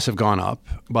the costs have gone up.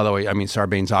 By the way,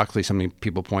 Sarbanes-Oxley, something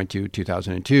people point to,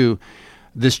 2002,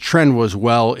 this trend was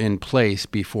well in place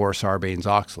before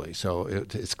Sarbanes-Oxley. So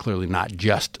it's clearly not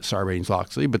just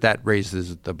Sarbanes-Oxley, but that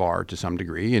raises the bar to some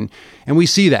degree. And we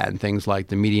see that in things like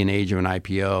the median age of an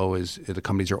IPO is the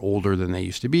companies are older than they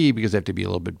used to be because they have to be a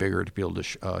little bit bigger to be able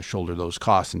to shoulder those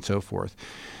costs and so forth.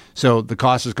 So the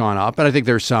cost has gone up, and I think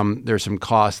there's some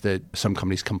costs that some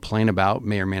companies complain about,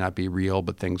 may or may not be real,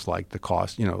 but things like the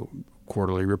cost,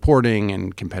 quarterly reporting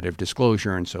and competitive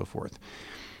disclosure and so forth.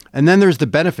 And then there's the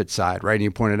benefit side, right? And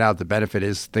you pointed out the benefit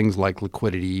is things like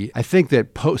liquidity. I think that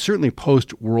certainly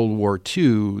post-World War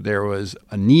II, there was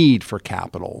a need for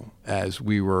capital as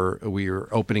we were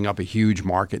opening up a huge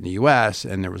market in the U.S.,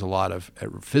 and there was a lot of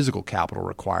physical capital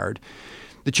required.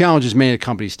 The challenge is many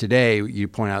companies today, you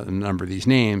point out a number of these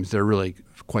names, they're really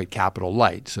quite capital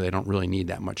light, so they don't really need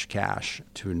that much cash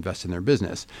to invest in their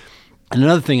business. And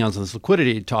another thing on this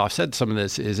liquidity to offset some of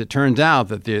this is it turns out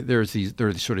that there are these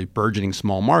sort of burgeoning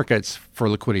small markets for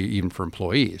liquidity even for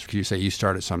employees. Because you say you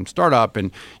started some startup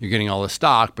and you're getting all the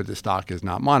stock, but the stock is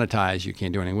not monetized, you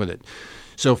can't do anything with it.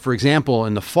 So, for example,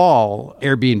 in the fall,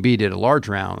 Airbnb did a large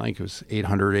round, I think it was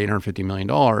 $850 million.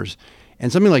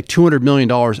 And something like $200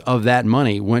 million of that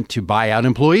money went to buy out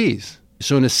employees.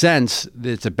 So in a sense,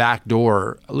 it's a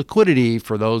backdoor liquidity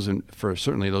for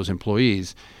certainly those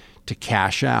employees to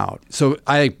cash out. So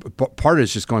I think part of it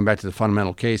is just going back to the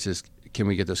fundamental case is, can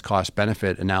we get this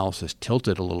cost-benefit analysis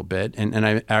tilted a little bit? And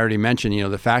I already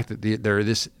mentioned, the fact that there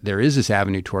is this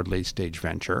avenue toward late-stage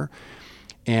venture.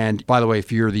 And by the way,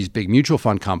 if you're these big mutual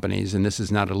fund companies, and this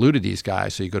is not eluded these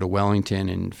guys, so you go to Wellington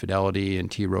and Fidelity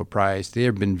and T. Rowe Price, they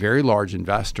have been very large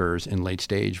investors in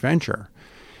late-stage venture.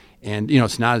 And,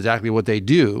 it's not exactly what they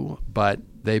do, but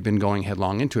they've been going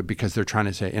headlong into it because they're trying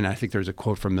to say, and I think there's a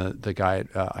quote from the guy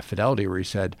at Fidelity where he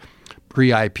said,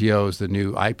 pre-IPO is the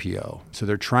new IPO. So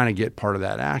they're trying to get part of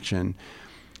that action.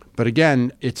 But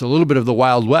again, it's a little bit of the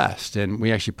Wild West, and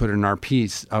we actually put it in our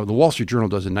piece. The Wall Street Journal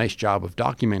does a nice job of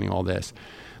documenting all this.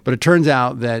 But it turns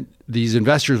out that these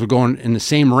investors were going in the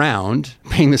same round,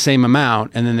 paying the same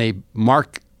amount, and then they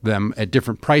mark them at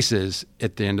different prices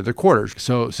at the end of the quarters.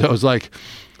 So it's like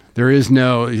there is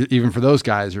no, even for those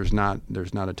guys, there's not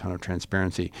a ton of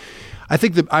transparency. I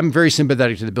think that I'm very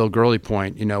sympathetic to the Bill Gurley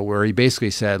point, where he basically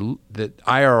said that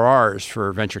IRRs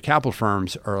for venture capital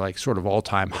firms are like sort of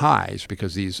all-time highs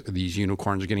because these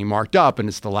unicorns are getting marked up, and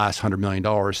it's the last $100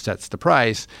 million sets the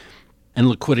price. And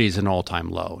liquidity is an all-time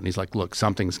low. And he's like, look,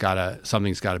 something's got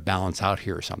to balance out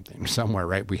here somewhere,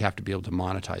 right? We have to be able to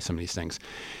monetize some of these things.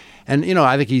 And,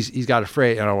 I think he's got a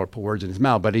phrase, I don't want to put words in his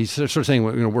mouth, but he's sort of saying,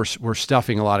 we're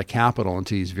stuffing a lot of capital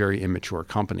into these very immature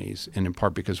companies, and in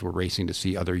part because we're racing to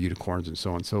see other unicorns and so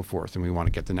on and so forth, and we want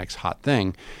to get the next hot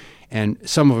thing. And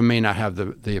some of them may not have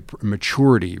the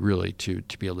maturity really to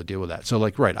be able to deal with that. So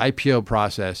IPO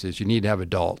process is you need to have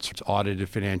adults. It's audited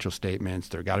financial statements.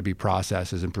 There got to be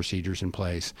processes and procedures in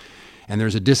place. And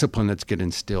there's a discipline that's get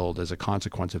instilled as a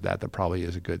consequence of that probably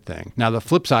is a good thing. Now, the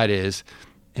flip side is,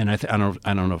 and I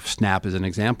don't know if Snap is an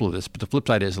example of this, but the flip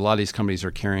side is a lot of these companies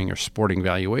are carrying or sporting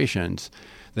valuations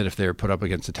that if they're put up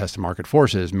against the test of market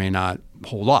forces may not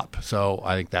hold up. So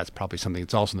I think that's probably something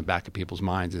that's also in the back of people's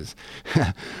minds is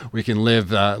we can live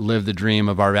the dream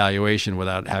of our valuation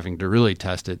without having to really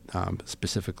test it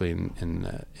specifically in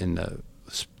the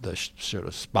sort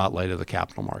of spotlight of the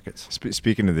capital markets.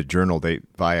 Speaking of the journal, they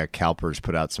via CalPERS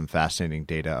put out some fascinating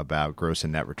data about gross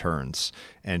and net returns.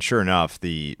 And sure enough,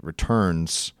 the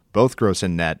returns, both gross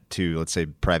and net to, let's say,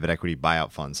 private equity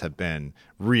buyout funds have been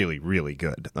really, really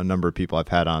good. A number of people I've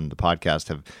had on the podcast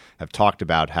have talked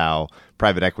about how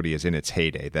private equity is in its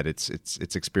heyday, that it's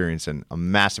experiencing a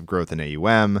massive growth in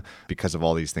AUM because of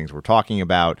all these things we're talking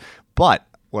about. But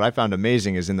what I found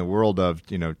amazing is in the world of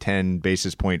 10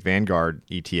 basis point Vanguard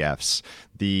ETFs,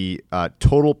 the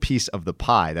total piece of the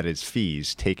pie, that is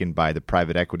fees taken by the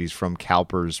private equities from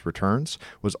CalPERS returns,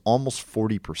 was almost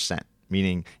 40%.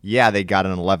 Meaning, they got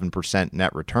an 11%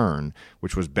 net return,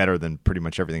 which was better than pretty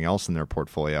much everything else in their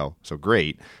portfolio. So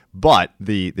great. But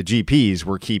the GPs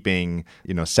were keeping,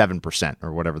 7%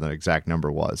 or whatever the exact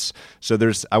number was. So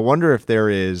I wonder if there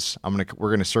is, we're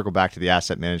going to circle back to the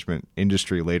asset management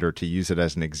industry later to use it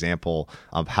as an example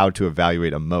of how to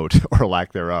evaluate a moat or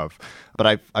lack thereof.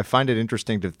 But I find it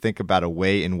interesting to think about a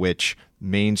way in which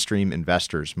mainstream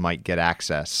investors might get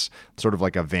access, sort of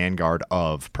like a vanguard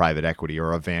of private equity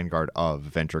or a vanguard of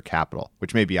venture capital,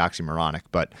 which may be oxymoronic,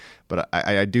 but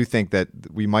I do think that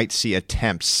we might see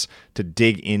attempts to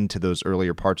dig into those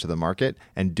earlier parts of the market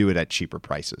and do it at cheaper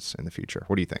prices in the future.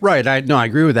 What do you think? Right. I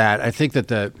agree with that. I think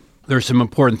that there's some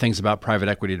important things about private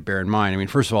equity to bear in mind. I mean,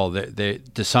 first of all,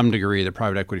 to some degree, the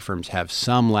private equity firms have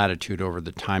some latitude over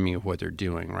the timing of what they're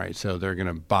doing, right? So they're going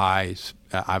to buy,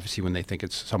 obviously, when they think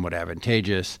it's somewhat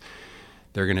advantageous.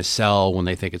 They're going to sell when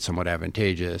they think it's somewhat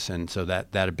advantageous. And so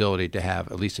that ability to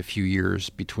have at least a few years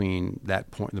between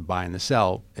that point, the buy and the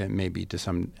sell, it may be to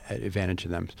some advantage to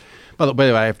them. By the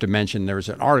way, I have to mention there was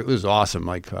an article, it was awesome,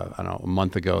 a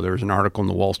month ago, there was an article in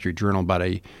the Wall Street Journal about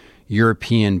a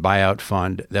European buyout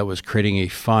fund that was creating a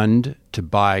fund to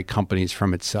buy companies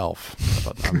from itself.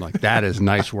 I'm like, that is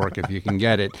nice work if you can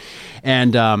get it.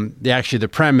 And the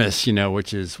premise,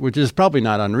 which is probably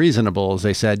not unreasonable, is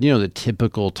they said, the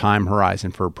typical time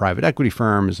horizon for a private equity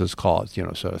firm is, let's call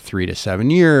it, so 3 to 7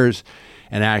 years.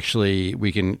 And actually,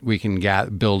 we can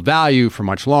build value for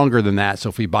much longer than that. So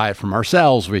if we buy it from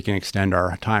ourselves, we can extend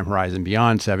our time horizon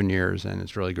beyond 7 years, and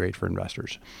it's really great for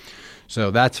investors. So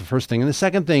that's the first thing. And the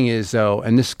second thing is,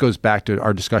 and this goes back to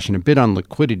our discussion a bit on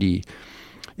liquidity,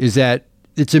 is that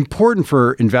it's important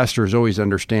for investors always to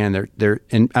understand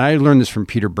and I learned this from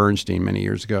Peter Bernstein many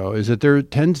years ago, is that there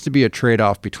tends to be a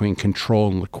trade-off between control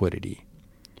and liquidity,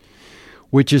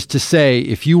 which is to say,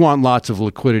 if you want lots of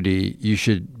liquidity, you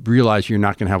should realize you're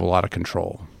not going to have a lot of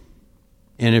control.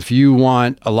 And if you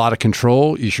want a lot of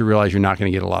control, you should realize you're not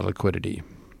going to get a lot of liquidity.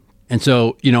 And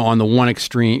so, on the one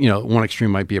extreme, one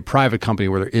extreme might be a private company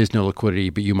where there is no liquidity,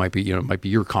 but you might be, it might be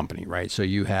your company, right? So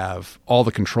you have all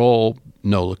the control,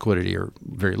 no liquidity or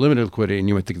very limited liquidity. And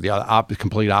you would think the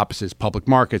complete opposite is public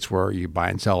markets where you buy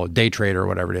and sell a day trader or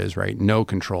whatever it is, right? No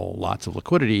control, lots of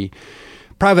liquidity.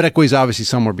 Private equity is obviously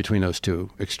somewhere between those two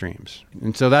extremes.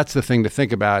 And so that's the thing to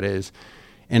think about is,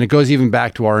 and it goes even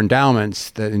back to our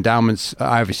endowments. The endowments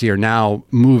obviously are now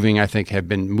moving, I think, have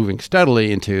been moving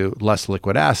steadily into less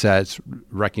liquid assets,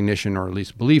 recognition or at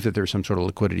least belief that there's some sort of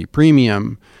liquidity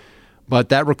premium. But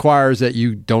that requires that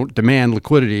you don't demand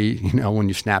liquidity, when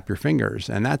you snap your fingers.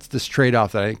 And that's this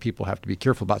trade-off that I think people have to be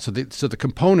careful about. So the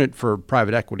component for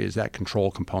private equity is that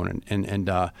control component. And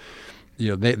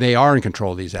they are in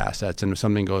control of these assets. And if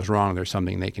something goes wrong, there's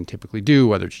something they can typically do,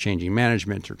 whether it's changing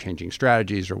management or changing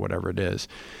strategies or whatever it is.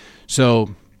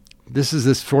 So this is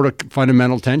this sort of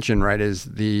fundamental tension, right? Is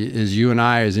you and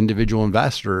I as individual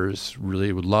investors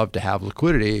really would love to have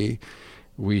liquidity.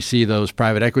 We see those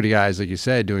private equity guys, like you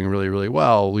said, doing really, really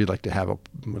well. We'd like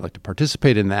to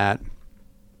participate in that.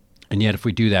 And yet, if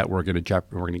we do that, we're going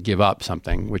to give up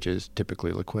something, which is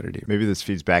typically liquidity. Maybe this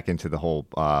feeds back into the whole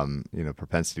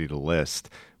propensity to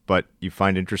list, but you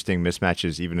find interesting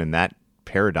mismatches even in that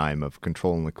paradigm of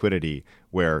control and liquidity,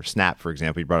 where Snap, for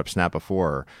example, you brought up Snap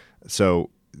before.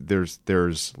 So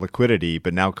there's liquidity,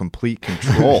 but now complete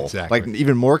control, Exactly. Like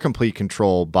even more complete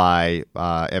control by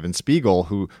Evan Spiegel,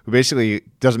 who basically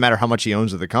doesn't matter how much he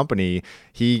owns of the company.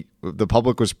 The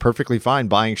public was perfectly fine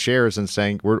buying shares and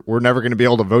saying we're never going to be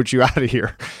able to vote you out of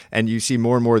here. And you see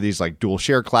more and more of these like dual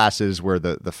share classes where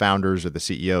the founders or the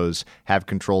CEOs have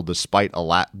control despite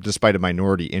a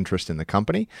minority interest in the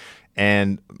company.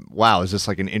 And wow, is this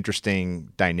like an interesting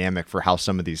dynamic for how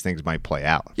some of these things might play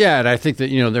out? Yeah, and I think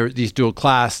that these dual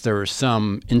class. There are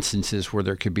some instances where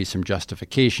there could be some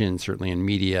justification, certainly in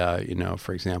media.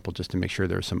 For example, just to make sure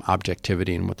there's some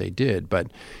objectivity in what they did. But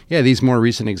yeah, these more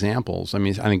recent examples. I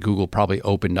mean, I think Google probably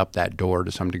opened up that door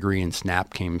to some degree, and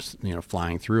Snap came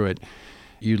flying through it.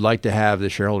 You'd like to have the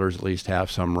shareholders at least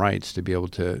have some rights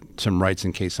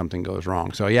in case something goes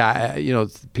wrong. So yeah,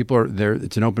 people are there.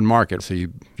 It's an open market. So if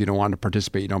you don't want to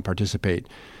participate, you don't participate.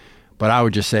 But I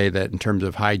would just say that in terms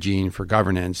of hygiene for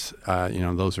governance,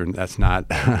 that's not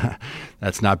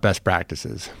that's not best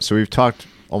practices. So we've talked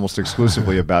almost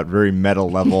exclusively about very meta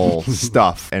level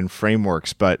stuff and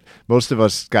frameworks, but most of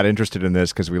us got interested in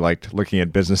this because we liked looking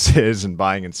at businesses and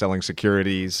buying and selling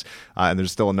securities. And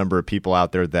there's still a number of people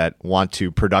out there that want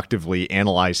to productively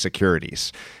analyze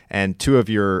securities. And two of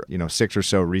your 6 or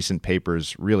so recent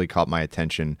papers really caught my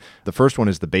attention. The first one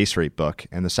is the base rate book,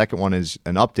 and the second one is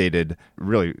an updated,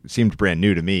 really seemed brand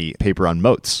new to me, paper on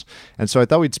Moats. And so I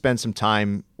thought we'd spend some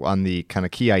time on the kind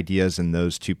of key ideas in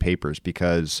those two papers,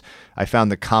 because I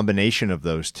found the combination of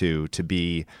those two to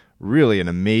be really an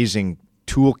amazing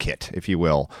toolkit, if you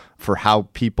will, for how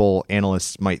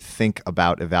analysts might think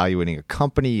about evaluating a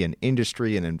company, an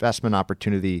industry, an investment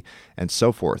opportunity, and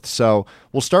so forth. So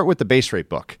we'll start with the base rate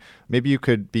book. Maybe you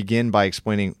could begin by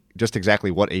explaining just exactly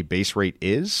what a base rate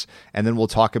is, and then we'll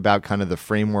talk about kind of the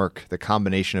framework, the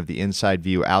combination of the inside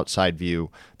view, outside view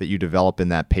that you develop in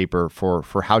that paper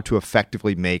for how to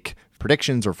effectively make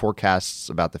predictions or forecasts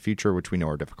about the future, which we know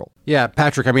are difficult. Yeah,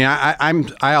 Patrick. I mean,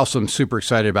 I also am super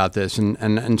excited about this,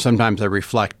 and sometimes I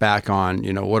reflect back on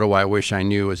what do I wish I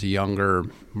knew as a younger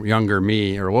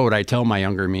me, or what would I tell my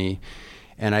younger me.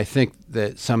 And I think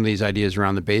that some of these ideas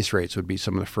around the base rates would be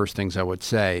some of the first things I would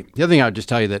say. The other thing I would just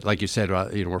tell you that, like you said,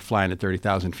 we're flying at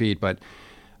 30,000 feet, but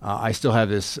I still have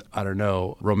this,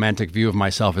 romantic view of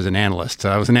myself as an analyst.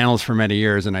 So I was an analyst for many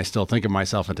years, and I still think of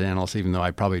myself as an analyst, even though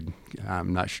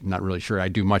I'm not really sure I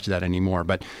do much of that anymore.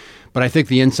 But I think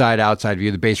the inside-outside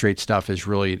view, the base rate stuff, is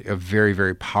really a very,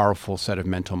 very powerful set of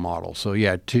mental models. So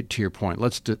yeah, to your point,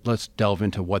 let's delve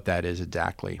into what that is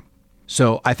exactly.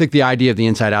 So I think the idea of the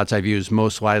inside-outside view is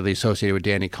most widely associated with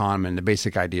Danny Kahneman. The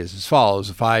basic idea is as follows.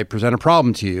 If I present a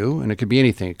problem to you, and it could be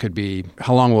anything. It could be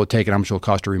how long will it take and how much will it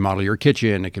cost to remodel your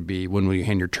kitchen. It could be when will you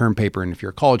hand your term paper in if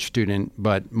you're a college student.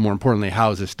 But more importantly,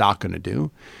 how is this stock going to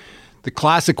do? The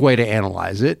classic way to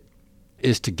analyze it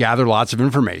is to gather lots of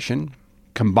information,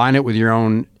 combine it with your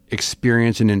own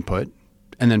experience and input,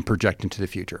 and then project into the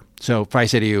future. So if I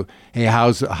say to you, hey,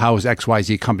 how's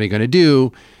XYZ company going to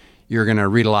do? You're going to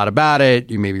read a lot about it.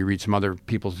 You maybe read some other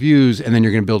people's views, and then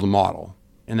you're going to build a model.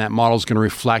 And that model is going to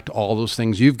reflect all those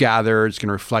things you've gathered. It's going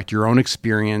to reflect your own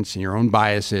experience and your own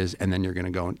biases, and then you're going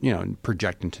to go, and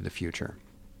project into the future.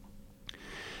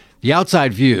 The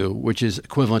outside view, which is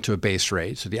equivalent to a base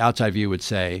rate. So the outside view would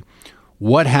say,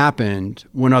 what happened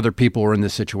when other people were in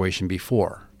this situation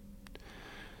before?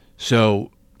 So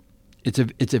it's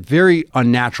a very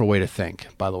unnatural way to think,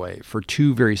 by the way, for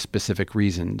two very specific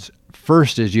reasons.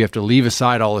 First is you have to leave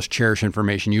aside all this cherished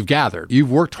information you've gathered.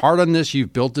 You've worked hard on this.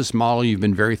 You've built this model. You've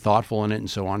been very thoughtful in it, and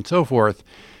so on and so forth.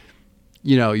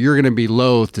 You're going to be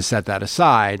loath to set that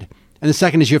aside. And the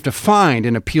second is you have to find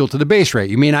and appeal to the base rate.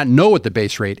 You may not know what the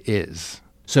base rate is.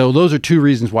 So those are two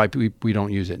reasons why we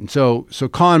don't use it. And so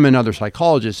Kahneman and other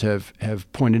psychologists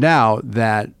have pointed out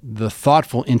that the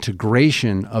thoughtful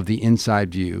integration of the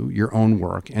inside view, your own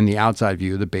work, and the outside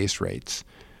view, the base rates,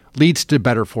 leads to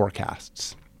better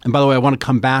forecasts. And by the way, I want to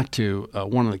come back to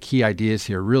one of the key ideas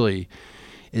here really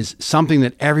is something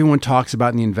that everyone talks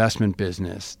about in the investment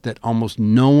business that almost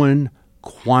no one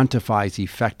quantifies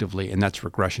effectively, and that's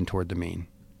regression toward the mean.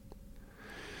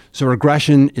 So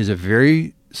regression is a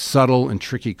very subtle and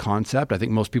tricky concept. I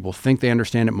think most people think they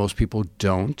understand it. Most people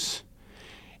don't.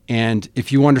 And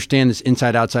if you understand this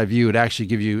inside-outside view, it actually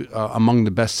gives you among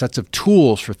the best sets of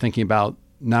tools for thinking about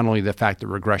not only the fact that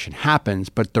regression happens,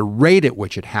 but the rate at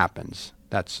which it happens.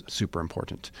 That's super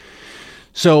important.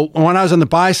 So when I was on the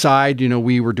buy side,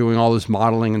 we were doing all this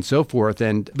modeling and so forth.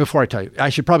 And before I tell you, I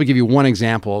should probably give you one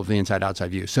example of the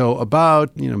inside-outside view. So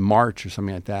about March or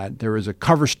something like that, there was a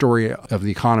cover story of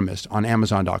The Economist on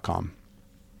Amazon.com.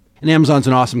 And Amazon's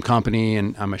an awesome company,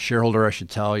 and I'm a shareholder, I should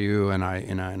tell you, and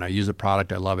I use the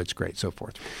product, I love it, it's great, so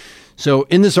forth. So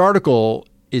in this article,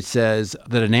 it says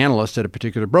that an analyst at a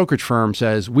particular brokerage firm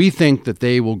says, we think that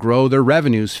they will grow their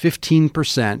revenues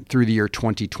 15% through the year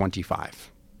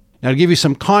 2025. Now, to give you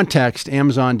some context,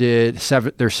 Amazon did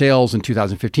their sales in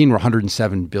 2015 were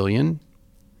 $107 billion.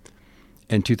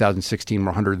 In 2016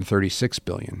 were $136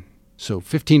 billion. So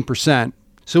 15%.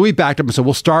 So we backed up and said,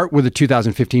 we'll start with the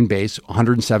 2015 base,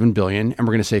 $107 billion, and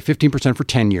we're going to say 15% for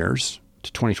 10 years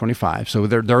to 2025. So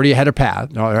they're already ahead of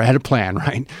plan,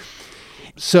 right?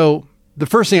 So the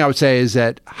first thing I would say is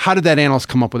that how did that analyst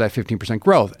come up with that 15%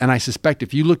 growth? And I suspect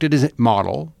if you looked at his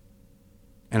model,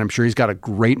 and I'm sure he's got a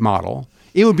great model,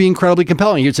 it would be incredibly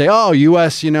compelling. You'd say, oh,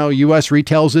 U.S.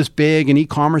 retail's this big and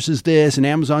e-commerce is this and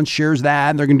Amazon shares that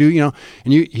and they're going to do,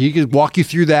 and he could walk you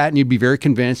through that and you'd be very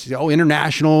convinced. Oh,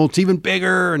 international, it's even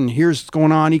bigger and here's what's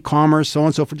going on, e-commerce, so on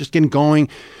and so forth, just getting going.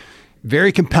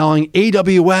 Very compelling.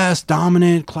 AWS,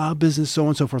 dominant, cloud business, so on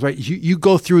and so forth, right? You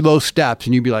go through those steps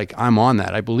and you'd be like, I'm on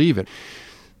that. I believe it.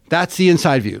 That's the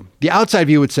inside view. The outside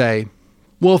view would say,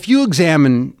 well, if you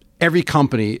examine every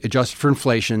company adjusted for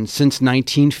inflation since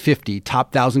 1950,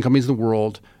 top 1,000 companies in the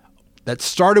world that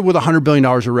started with $100 billion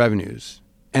of revenues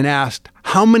and asked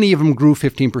how many of them grew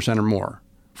 15% or more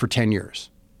for 10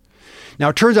 years. Now,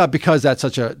 it turns out because that's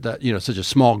such a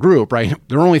small group, right?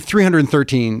 There are only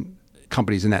 313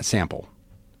 companies in that sample.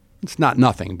 It's not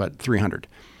nothing, but 300.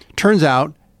 Turns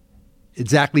out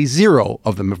exactly 0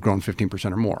 of them have grown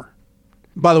 15% or more.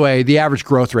 By the way, the average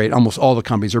growth rate, almost all the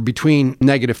companies are between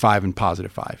 -5 and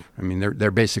 +5. I mean, they're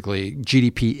basically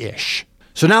GDP-ish.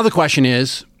 So now the question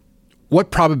is, what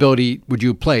probability would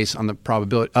you place on the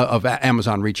probability of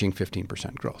Amazon reaching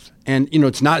 15% growth? And,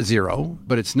 it's not 0,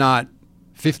 but it's not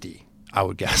 50, I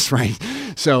would guess, right?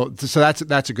 So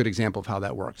that's a good example of how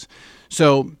that works.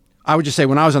 So I would just say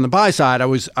when I was on the buy side, I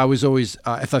was always,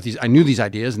 I knew these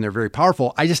ideas and they're very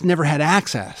powerful. I just never had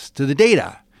access to the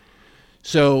data.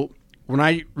 So when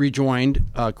I rejoined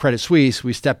Credit Suisse,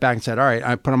 we stepped back and said, all right,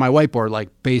 I put on my whiteboard like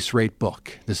base rate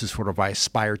book. This is sort of, I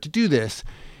aspire to do this.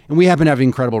 And we happen to have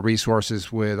incredible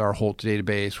resources with our Holt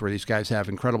database where these guys have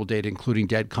incredible data, including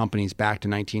dead companies back to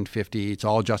 1950. It's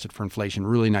all adjusted for inflation,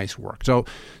 really nice work. So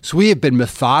we have been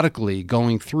methodically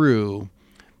going through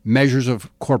measures of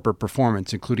corporate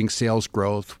performance, including sales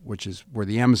growth, which is where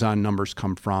the Amazon numbers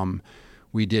come from.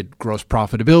 We did gross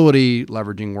profitability,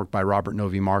 leveraging work by Robert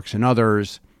Novi-Marx and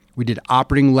others. We did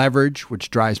operating leverage, which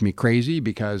drives me crazy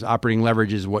because operating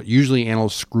leverage is what usually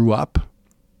analysts screw up.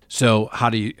 So how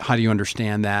do you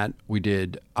understand that? We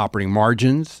did operating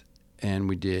margins and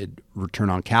we did return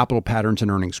on capital patterns and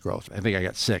earnings growth. I think I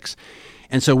got 6.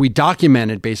 And so we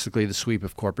documented basically the sweep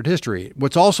of corporate history.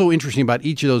 What's also interesting about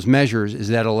each of those measures is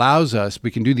that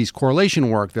we can do these correlation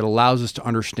work that allows us to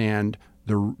understand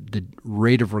the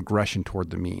rate of regression toward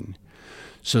the mean.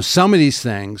 So some of these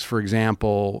things, for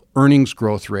example, earnings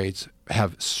growth rates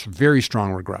have very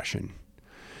strong regression.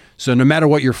 So no matter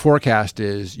what your forecast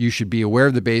is, you should be aware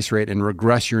of the base rate and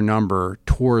regress your number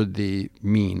toward the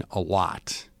mean a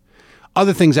lot.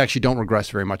 Other things actually don't regress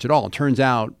very much at all. It turns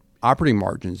out operating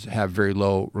margins have very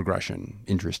low regression,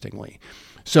 interestingly.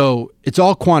 So it's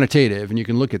all quantitative, and you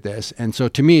can look at this. And so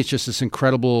to me, it's just this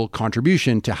incredible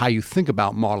contribution to how you think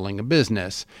about modeling a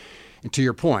business. And to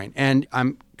your point, and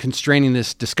I'm constraining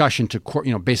this discussion to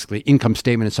basically income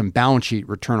statement and some balance sheet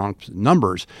return on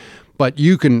numbers, but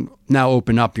you can now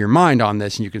open up your mind on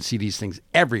this and you can see these things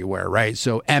everywhere, right?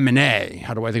 So M&A,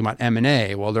 how do I think about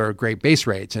M&A? Well, there are great base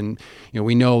rates, and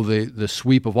we know the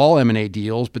sweep of all M&A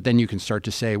deals, but then you can start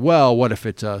to say, well, what if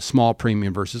it's a small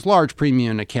premium versus large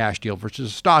premium, a cash deal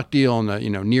versus a stock deal, and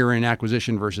a near-in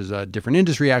acquisition versus a different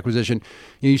industry acquisition?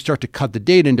 You start to cut the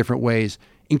data in different ways,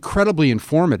 incredibly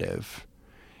informative.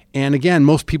 And again,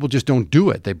 most people just don't do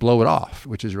it. They blow it off,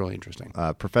 which is really interesting.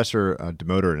 Professor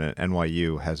Demoter at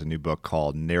NYU has a new book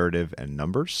called Narrative and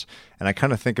Numbers. And I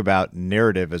kind of think about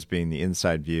narrative as being the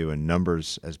inside view and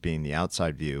numbers as being the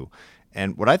outside view.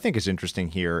 And what I think is interesting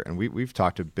here, and we've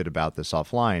talked a bit about this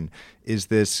offline, is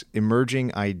this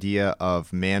emerging idea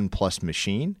of man plus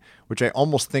machine, which I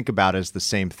almost think about as the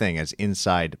same thing as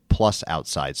inside plus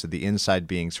outside. So the inside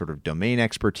being sort of domain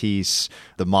expertise,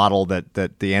 the model that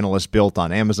the analyst built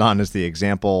on Amazon is the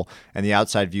example, and the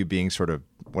outside view being sort of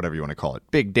whatever you want to call it,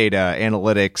 big data,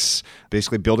 analytics,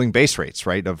 basically building base rates,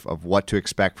 right, of what to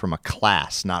expect from a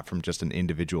class, not from just an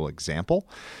individual example.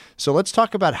 So let's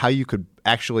talk about how you could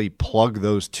actually plug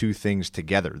those two things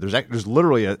together. There's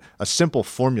literally a simple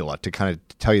formula to kind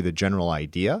of tell you the general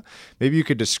idea. Maybe you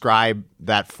could describe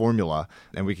that formula,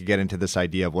 and we could get into this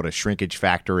idea of what a shrinkage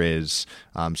factor is,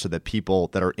 so that people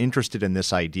that are interested in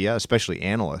this idea, especially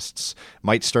analysts,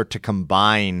 might start to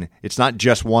combine. It's not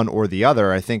just one or the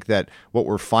other. I think that what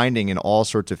we're finding in all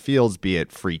sorts of fields, be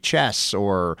it free chess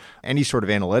or any sort of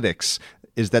analytics,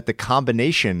 is that the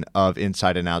combination of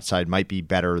inside and outside might be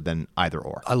better than either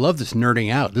or. I love this nerding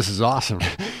out. This is awesome.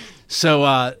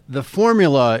 So the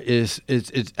formula is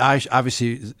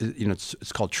obviously,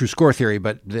 it's called true score theory,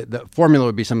 but the formula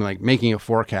would be something like making a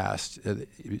forecast.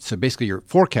 So basically your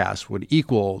forecast would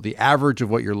equal the average of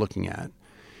what you're looking at.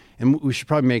 And we should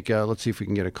probably make, let's see if we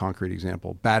can get a concrete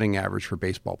example, batting average for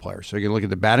baseball players. So you can look at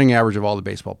the batting average of all the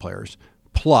baseball players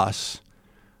plus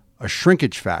a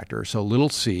shrinkage factor, so little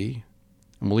c,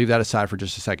 and we'll leave that aside for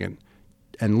just a second.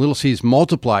 And little c is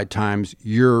multiplied times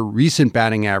your recent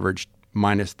batting average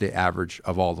minus the average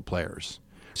of all the players.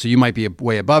 So you might be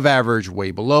way above average, way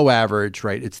below average,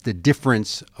 right? It's the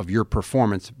difference of your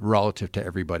performance relative to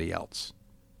everybody else.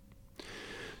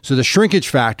 So the shrinkage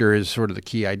factor is sort of the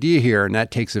key idea here, and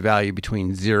that takes a value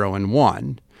between 0 and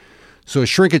 1. So a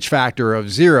shrinkage factor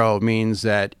of 0 means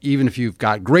that even if you've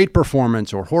got great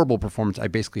performance or horrible performance, I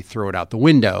basically throw it out the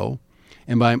window.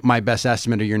 And my best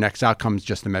estimate of your next outcome is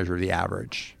just a measure of the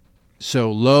average.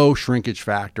 So low shrinkage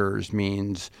factors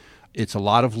means it's a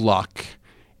lot of luck,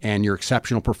 and your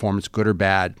exceptional performance, good or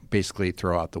bad, basically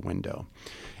throw out the window.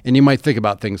 And you might think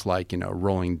about things like,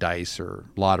 rolling dice or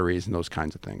lotteries and those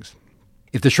kinds of things.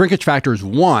 If the shrinkage factor is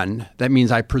 1, that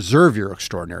means I preserve your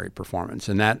extraordinary performance,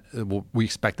 and we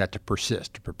expect that to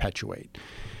persist, to perpetuate.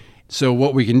 So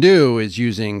what we can do is,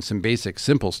 using some basic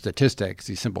simple statistics,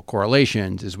 these simple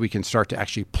correlations, is we can start to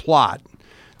actually plot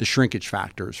the shrinkage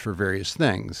factors for various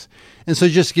things. And so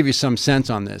just to give you some sense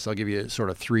on this, I'll give you sort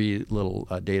of 3 little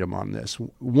datum on this.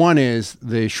 One is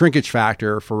the shrinkage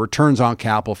factor for returns on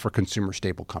capital for consumer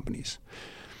staple companies.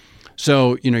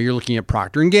 So, you're looking at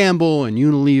Procter & Gamble and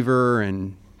Unilever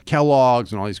and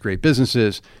Kellogg's and all these great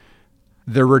businesses.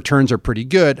 Their returns are pretty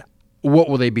good. What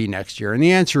will they be next year? And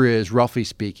the answer is, roughly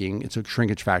speaking, it's a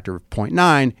shrinkage factor of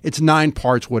 0.9. It's 9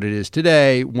 parts what it is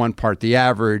today, 1 part the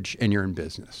average, and you're in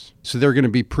business. So they're going to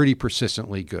be pretty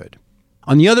persistently good.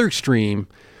 On the other extreme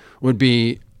would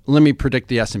be, let me predict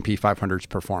the S&P 500's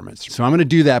performance. So I'm going to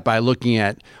do that by looking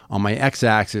at, on my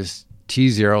x-axis,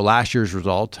 T0, last year's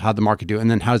result, how'd the market do, and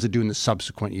then how does it do in the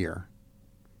subsequent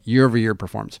year-over-year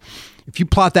performance. If you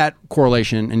plot that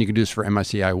correlation, and you can do this for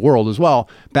MSCI World as well,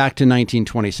 back to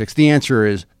 1926, the answer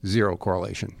is 0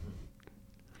 correlation.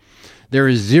 There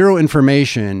is 0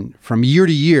 information from year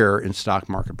to year in stock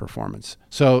market performance.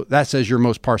 So that says your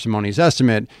most parsimonious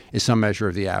estimate is some measure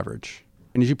of the average.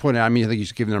 And as you pointed out, I think you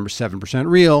should give the number 7%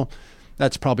 real.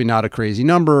 That's probably not a crazy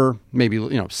number. Maybe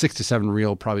 6 to 7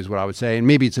 real probably is what I would say. And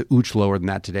maybe it's a ooch lower than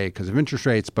that today because of interest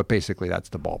rates, but basically that's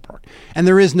the ballpark. And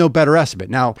there is no better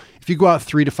estimate. Now, if you go out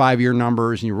 3 to 5 year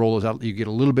numbers and you roll those out, you get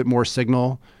a little bit more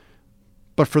signal.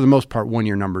 But for the most part, 1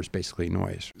 year number is basically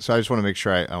noise. So I just want to make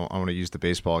sure I want to use the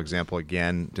baseball example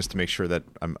again, just to make sure that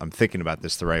I'm thinking about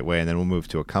this the right way, and then we'll move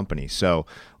to a company. So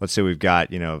let's say we've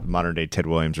got modern day Ted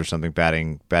Williams or something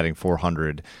batting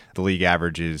 400. The league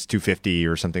average is 250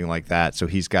 or something like that. So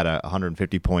he's got a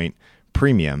 150 point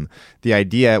premium. The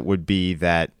idea would be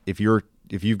that if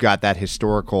you've got that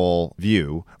historical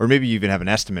view, or maybe you even have an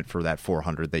estimate for that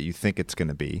 400 that you think it's going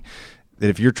to be, that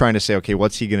if you're trying to say, okay,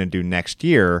 what's he going to do next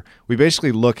year, we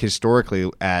basically look historically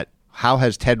at how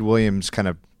has Ted Williams' kind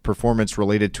of performance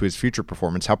related to his future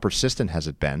performance, how persistent has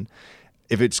it been?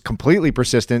 If it's completely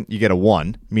persistent, you get a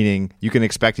 1, meaning you can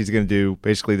expect he's going to do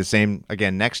basically the same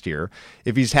again next year.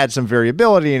 If he's had some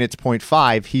variability and it's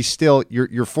 0.5, he's still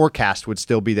your forecast would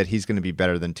still be that he's going to be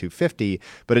better than 250,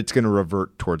 but it's going to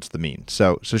revert towards the mean.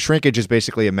 So shrinkage is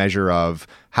basically a measure of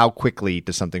how quickly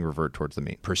does something revert towards the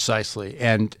mean. Precisely.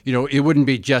 And, it wouldn't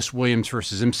be just Williams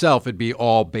versus himself. It'd be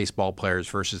all baseball players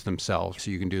versus themselves.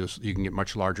 So you can do this, you can get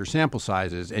much larger sample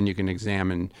sizes, and you can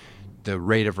examine the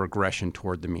rate of regression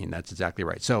toward the mean. That's exactly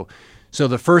right. So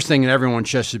the first thing that everyone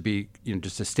should be,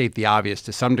 just to state the obvious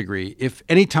to some degree, if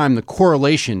anytime the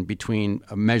correlation between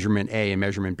a measurement A and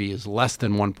measurement B is less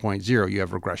than 1.0, you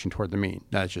have regression toward the mean.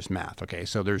 That's just math. Okay.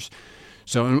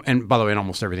 And by the way, in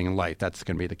almost everything in life, that's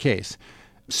going to be the case.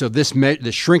 So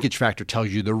the shrinkage factor tells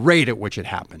you the rate at which it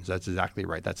happens. That's exactly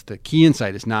right. That's the key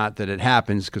insight. It's not that it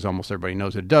happens, because almost everybody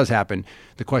knows that it does happen.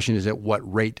 The question is, at what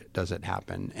rate does it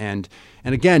happen? And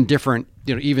again, different,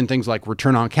 even things like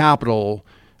return on capital.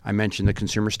 I mentioned the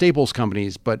consumer staples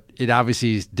companies, but it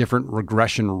obviously is different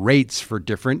regression rates for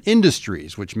different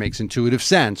industries, which makes intuitive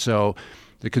sense. So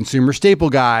the consumer staple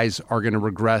guys are going to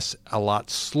regress a lot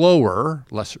slower,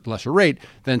 lesser rate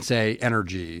than, say,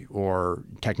 energy or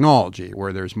technology,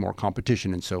 where there's more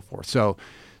competition and so forth. So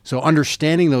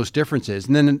understanding those differences,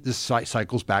 and then this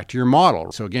cycles back to your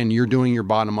model. So again, you're doing your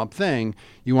bottom-up thing.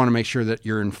 You want to make sure that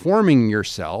you're informing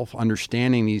yourself,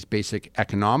 understanding these basic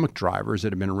economic drivers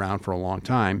that have been around for a long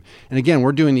time. And again,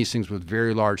 we're doing these things with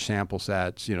very large sample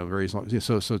sets.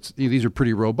 These are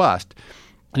pretty robust.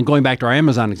 And going back to our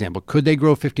Amazon example, could they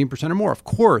grow 15% or more? Of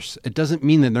course. It doesn't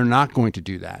mean that they're not going to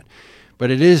do that. But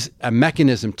it is a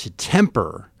mechanism to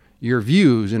temper your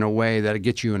views in a way that it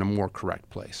gets you in a more correct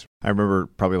place. I remember,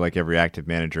 probably like every active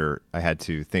manager, I had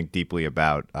to think deeply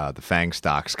about the FANG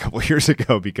stocks a couple of years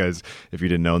ago, because if you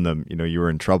didn't own them, you were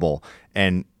in trouble.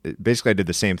 And basically I did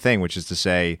the same thing, which is to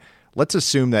say, let's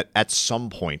assume that at some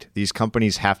point these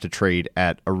companies have to trade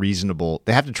at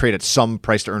some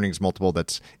price to earnings multiple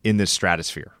that's in this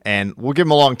stratosphere. And we'll give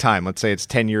them a long time. Let's say it's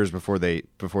 10 years before they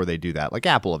do that. Like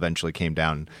Apple eventually came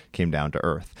down to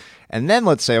earth. And then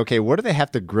let's say, okay, what do they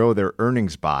have to grow their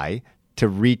earnings by to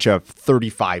reach a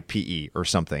 35 PE or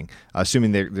something,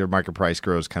 assuming their market price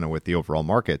grows kind of with the overall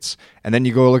markets. And then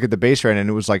you go look at the base rate, and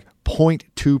it was like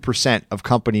 0.2% of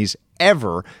companies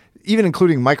ever, even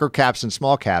including micro caps and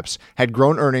small caps, had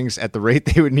grown earnings at the rate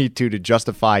they would need to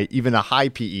justify even a high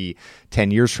PE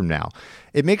 10 years from now.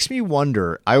 It makes me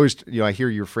wonder. I always, I hear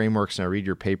your frameworks and I read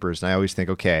your papers, and I always think,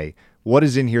 okay, what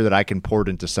is in here that I can port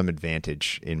into some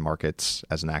advantage in markets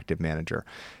as an active manager?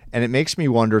 And it makes me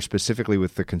wonder, specifically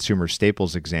with the consumer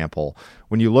staples example,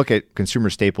 when you look at consumer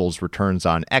staples returns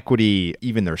on equity,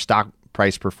 even their stock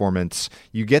price performance,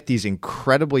 you get these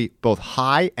incredibly both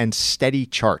high and steady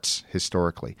charts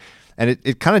historically. And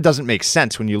it kind of doesn't make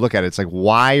sense when you look at it. It's like,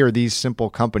 why are these simple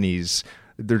companies,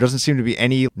 there doesn't seem to be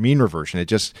any mean reversion.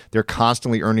 They're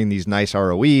constantly earning these nice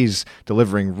ROEs,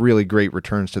 delivering really great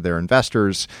returns to their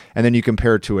investors. And then you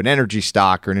compare it to an energy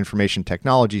stock or an information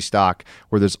technology stock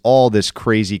where there's all this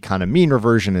crazy kind of mean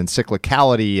reversion and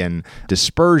cyclicality and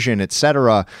dispersion, et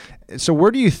cetera. So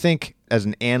where do you think, as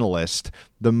an analyst,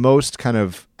 the most kind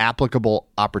of applicable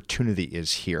opportunity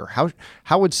is here?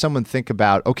 How would someone think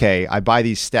about, okay, I buy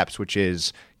these steps, which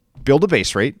is build a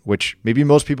base rate, which maybe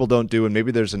most people don't do, and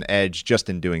maybe there's an edge just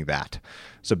in doing that.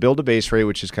 So build a base rate,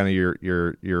 which is kind of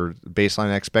your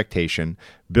baseline expectation,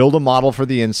 build a model for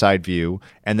the inside view,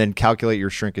 and then calculate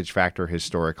your shrinkage factor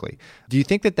historically. Do you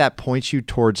think that points you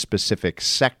towards specific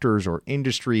sectors or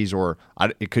industries, or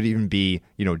it could even be,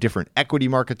 different equity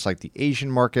markets like the Asian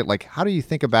market? Like, how do you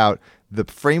think about the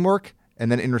framework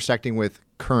and then intersecting with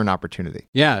current opportunity?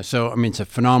 Yeah, so it's a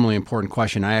phenomenally important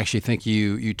question. I actually think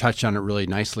you touched on it really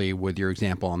nicely with your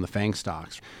example on the FANG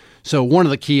stocks. So one of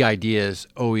the key ideas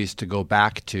always to go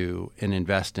back to in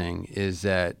investing is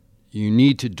that you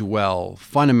need to dwell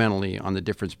fundamentally on the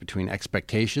difference between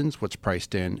expectations, what's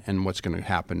priced in, and what's going to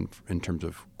happen in terms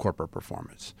of corporate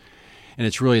performance. And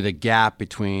it's really the gap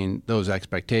between those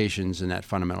expectations and that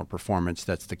fundamental performance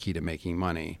that's the key to making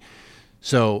money.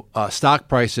 So stock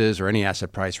prices or any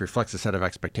asset price reflects a set of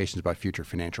expectations about future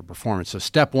financial performance. So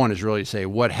step one is really to say,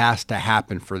 what has to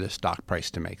happen for this stock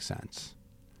price to make sense?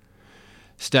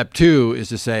 Step two is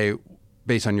to say,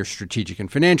 based on your strategic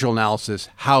and financial analysis,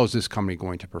 how is this company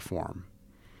going to perform?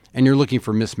 And you're looking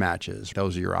for mismatches.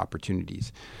 Those are your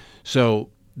opportunities. So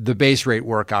the base rate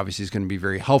work obviously is going to be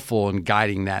very helpful in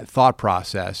guiding that thought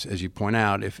process, as you point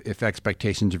out, if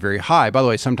expectations are very high. By the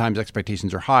way, sometimes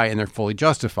expectations are high and they're fully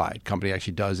justified. Company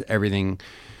actually does everything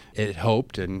it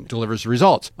hoped and delivers the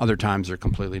results. Other times they're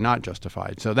completely not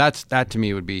justified. So that to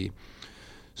me would be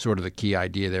sort of the key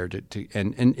idea there.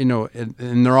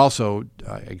 And they're also,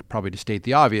 probably to state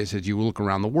the obvious, as you look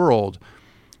around the world,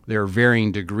 there are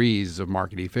varying degrees of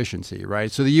market efficiency,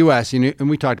 right? So the U.S., and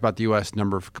we talked about the U.S.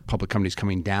 number of public companies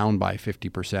coming down by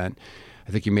 50%.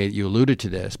 I think you alluded to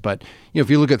this, but if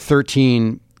you look at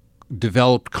 13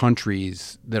 developed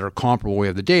countries that are comparable, we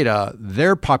have the data,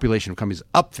 their population of companies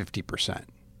up 50%.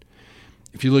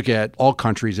 If you look at all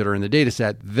countries that are in the data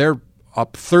set, they're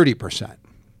up 30%.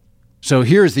 So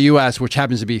here's the U.S., which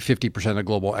happens to be 50% of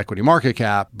global equity market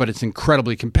cap, but it's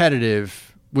incredibly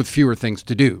competitive with fewer things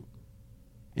to do.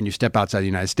 And you step outside the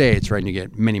United States, right, and you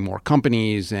get many more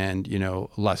companies and,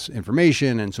 less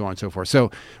information and so on and so forth. So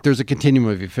there's a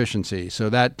continuum of efficiency. So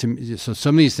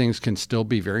some of these things can still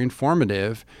be very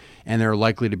informative, and there are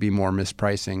likely to be more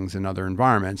mispricings in other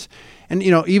environments. And,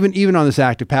 even on this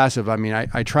active passive,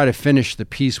 I try to finish the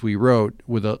piece we wrote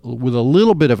with a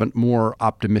little bit of a more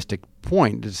optimistic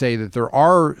point to say that there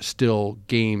are still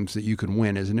games that you can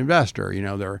win as an investor.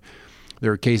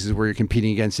 There are cases where you're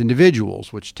competing against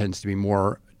individuals, which tends to be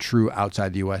more true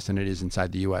outside the U.S. than it is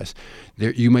inside the U.S.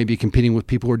 You may be competing with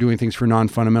people who are doing things for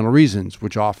non-fundamental reasons,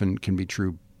 which often can be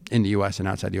true in the U.S. and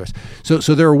outside the U.S.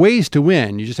 So there are ways to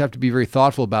win. You just have to be very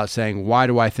thoughtful about saying, why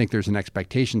do I think there's an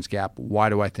expectations gap? Why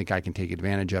do I think I can take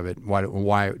advantage of it? Why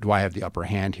do I have the upper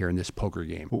hand here in this poker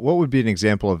game? What would be an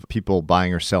example of people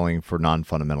buying or selling for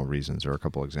non-fundamental reasons, or a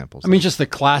couple examples? Just the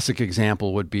classic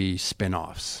example would be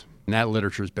spin-offs. And that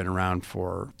literature has been around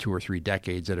for 2 or 3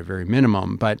 decades at a very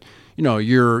minimum. But,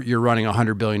 you're running a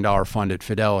 $100 billion fund at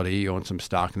Fidelity, you own some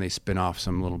stock, and they spin off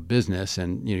some little business.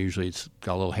 And, usually it's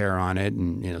got a little hair on it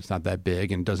and, it's not that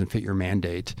big and doesn't fit your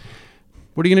mandate.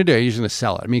 What are you going to do? You're just going to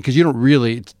sell it. because it's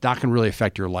not going to really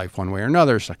affect your life one way or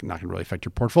another. It's not going to really affect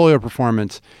your portfolio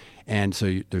performance. And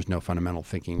so there's no fundamental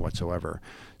thinking whatsoever.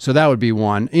 So that would be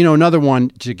one. Another one,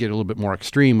 to get a little bit more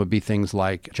extreme, would be things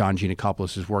like John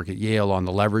Giannakopoulos' work at Yale on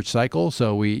the leverage cycle.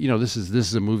 So this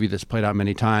is a movie that's played out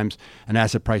many times, and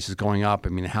asset prices going up.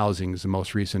 Housing is the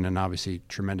most recent and obviously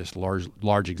tremendous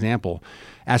large example.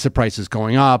 Asset prices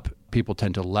going up, people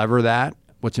tend to lever that.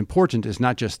 What's important is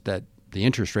not just that the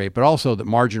interest rate, but also that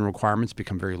margin requirements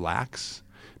become very lax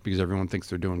because everyone thinks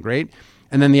they're doing great.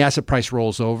 And then the asset price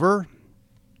rolls over.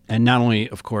 And not only,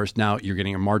 of course, now you're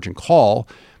getting a margin call,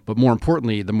 but more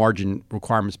importantly, the margin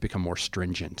requirements become more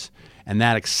stringent. And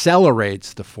that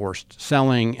accelerates the forced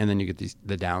selling, and then you get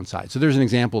the downside. So there's an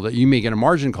example that you may get a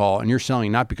margin call, and you're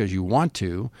selling not because you want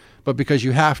to, but because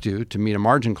you have to meet a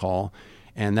margin call.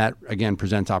 And that, again,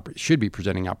 should be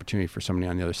presenting opportunity for somebody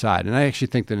on the other side. And I actually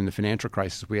think that in the financial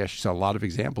crisis, we actually saw a lot of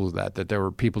examples of that there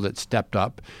were people that stepped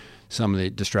up, some of the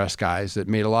distressed guys that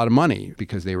made a lot of money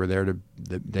because they were there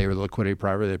they were the liquidity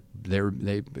provider,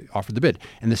 they offered the bid.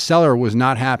 And the seller was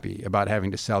not happy about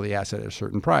having to sell the asset at a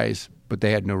certain price, but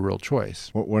they had no real choice.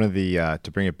 One of the,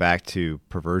 to bring it back to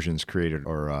perversions created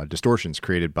or distortions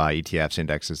created by ETFs,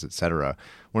 indexes, et cetera,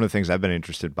 one of the things I've been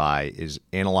interested by is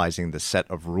analyzing the set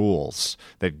of rules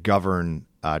that govern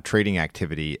trading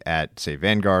activity at, say,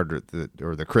 Vanguard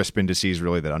or the CRISP indices,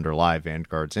 really, that underlie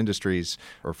Vanguard's industries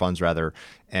or funds, rather.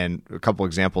 And a couple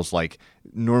examples, like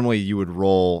normally you would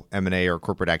roll M&A or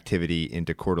corporate activity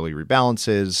into quarterly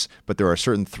rebalances, but there are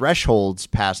certain thresholds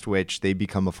past which they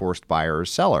become a forced buyer or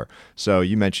seller. So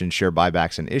you mentioned share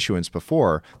buybacks and issuance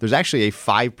before. There's actually a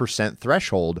 5%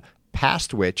 threshold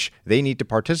past which they need to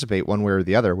participate one way or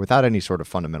the other without any sort of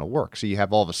fundamental work. So you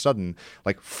have all of a sudden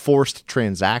like forced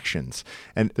transactions.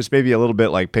 And this may be a little bit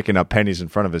like picking up pennies in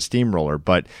front of a steamroller,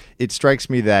 but it strikes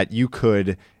me that you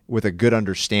could, with a good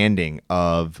understanding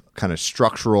of kind of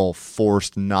structural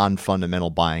forced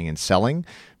non-fundamental buying and selling,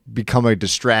 become a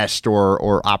distressed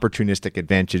or opportunistic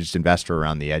advantaged investor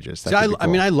around the edges. See, I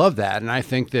love that. And I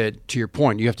think that, to your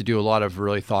point, you have to do a lot of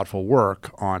really thoughtful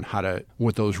work on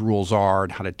what those rules are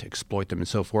and how to exploit them and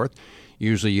so forth.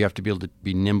 Usually you have to be able to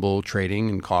be nimble trading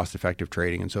and cost-effective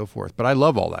trading and so forth. But I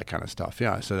love all that kind of stuff,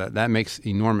 yeah. So that makes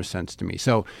enormous sense to me.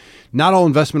 So not all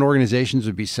investment organizations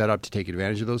would be set up to take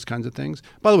advantage of those kinds of things.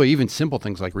 By the way, even simple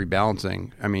things like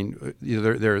rebalancing. I mean,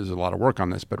 there is a lot of work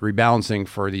on this, but rebalancing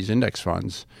for these index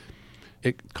funds,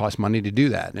 it costs money to do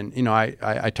that. And,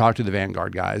 I talked to the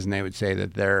Vanguard guys, and they would say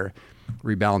that their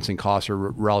rebalancing costs are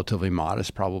relatively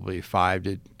modest, probably 5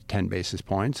 to 10 basis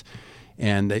points.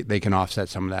 And they can offset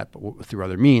some of that through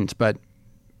other means. But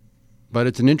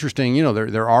it's an interesting,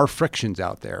 there are frictions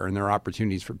out there, and there are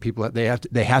opportunities for people that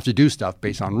they have to do stuff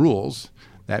based on rules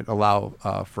that allow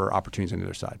for opportunities on the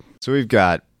other side. So we've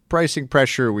got pricing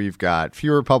pressure. We've got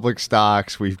fewer public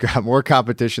stocks. We've got more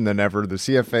competition than ever. The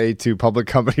CFA to public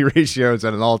company ratio is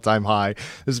at an all-time high.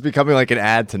 This is becoming like an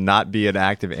ad to not be an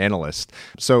active analyst.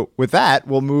 So with that,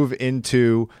 we'll move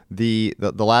into the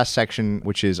last section,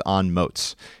 which is on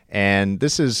moats. And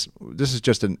this is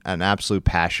just an absolute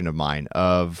passion of mine.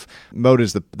 Moat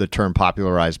is the term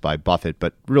popularized by Buffett,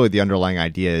 but really the underlying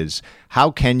idea is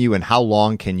how can you and how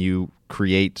long can you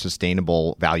create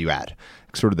sustainable value add?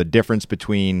 Sort of the difference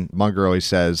between, Munger always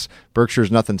says,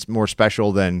 Berkshire's nothing more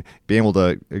special than being able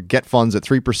to get funds at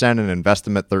 3% and invest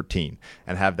them at 13%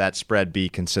 and have that spread be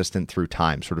consistent through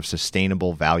time, sort of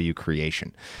sustainable value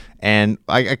creation. And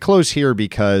I close here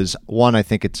because, one, I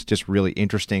think it's just really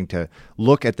interesting to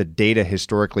look at the data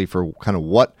historically for kind of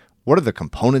what are the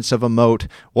components of a moat?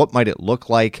 What might it look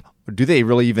like? Do they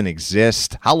really even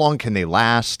exist? How long can they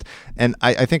last? And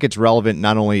I think it's relevant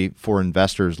not only for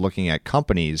investors looking at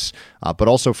companies, but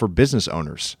also for business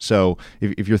owners. So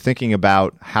if you're thinking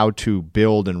about how to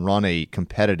build and run a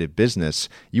competitive business,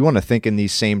 you want to think in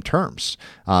these same terms,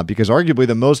 because arguably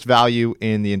the most value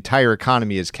in the entire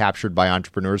economy is captured by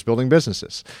entrepreneurs building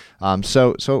businesses.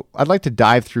 So I'd like to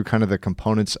dive through kind of the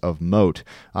components of moat.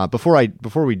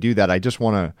 Before we do that,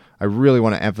 I really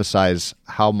want to emphasize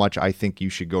how much I think you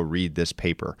should go read this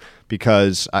paper,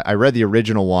 because I read the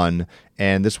original one,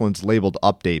 and this one's labeled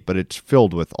update, but it's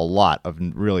filled with a lot of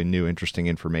really new, interesting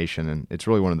information, and it's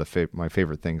really one of my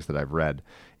favorite things that I've read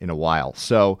in a while.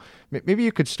 So maybe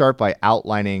you could start by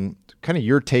outlining kind of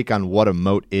your take on what a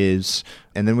moat is,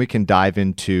 and then we can dive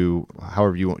into,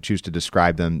 however you choose to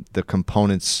describe them, the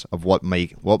components of what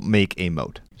make a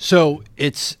moat. So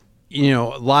it's, a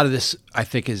lot of this, I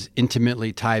think, is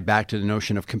intimately tied back to the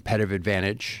notion of competitive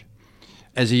advantage.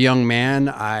 As a young man,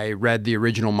 I read the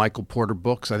original Michael Porter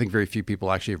books. I think very few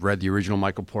people actually have read the original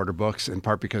Michael Porter books, in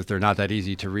part because they're not that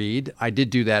easy to read. I did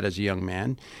do that as a young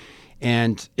man.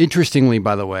 And interestingly,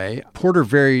 by the way, Porter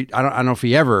I don't know if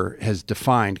he ever has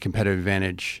defined competitive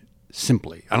advantage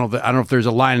simply. I don't know if there's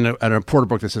a line in a Porter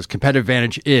book that says competitive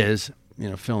advantage is,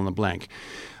 fill in the blank.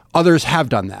 Others have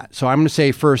done that. So I'm going to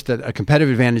say first that a competitive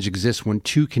advantage exists when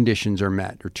two conditions are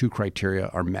met, or two criteria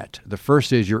are met. The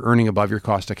first is you're earning above your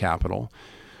cost of capital.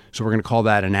 So we're going to call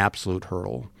that an absolute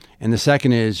hurdle. And the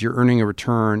second is you're earning a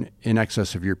return in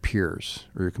excess of your peers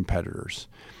or your competitors.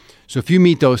 So if you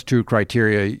meet those two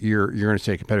criteria, you're going to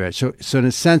say competitive advantage. So in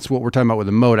a sense, what we're talking about with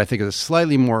a moat, I think, is a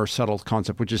slightly more subtle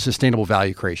concept, which is sustainable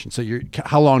value creation. So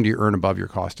how long do you earn above your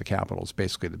cost of capital is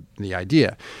basically the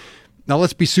idea. Now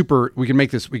let's be we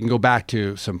can go back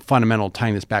to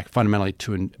tying this back fundamentally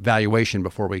to an valuation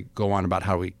before we go on about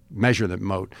how we measure the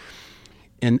moat.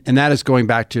 And that is going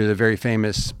back to the very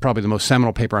famous, probably the most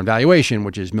seminal paper on valuation,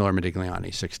 which is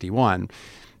Miller-Modigliani 61.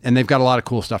 And they've got a lot of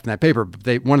cool stuff in that paper.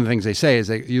 But one of the things they say is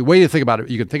the way to think about it,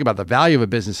 you can think about the value of a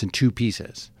business in two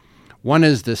pieces. One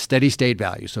is the steady state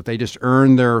value. So if they just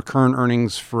earn their current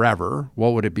earnings forever,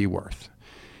 what would it be worth?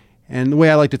 And the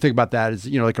way I like to think about that is,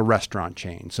 like a restaurant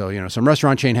chain. So, some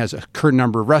restaurant chain has a current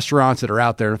number of restaurants that are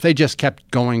out there. If they just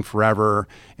kept going forever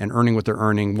and earning what they're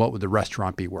earning, what would the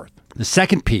restaurant be worth? The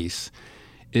second piece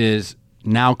is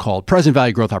now called present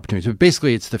value growth opportunities. So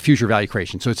basically, it's the future value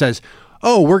creation. So it says,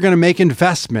 we're going to make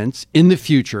investments in the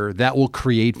future that will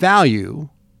create value,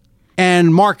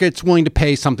 and market's willing to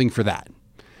pay something for that.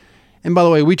 And by the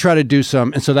way, we try to do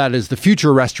and so that is the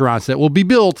future restaurants that will be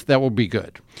built that will be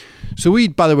good. So we,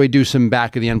 by the way, do some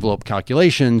back of the envelope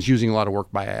calculations using a lot of work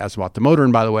by Aswath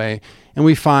Damodaran, by the way, and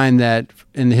we find that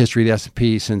in the history of the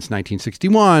S&P since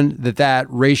 1961, that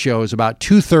ratio is about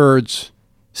 2/3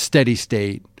 steady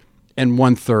state and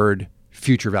 1/3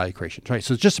 future value creation, right?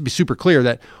 So just to be super clear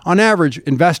that on average,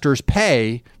 investors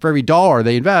pay for every dollar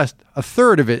they invest,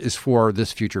 1/3 of it is for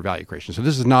this future value creation. So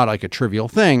this is not like a trivial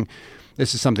thing.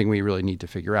 This is something we really need to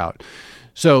figure out.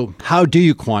 So how do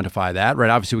you quantify that, right?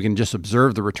 Obviously, we can just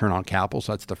observe the return on capital.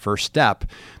 So that's the first step.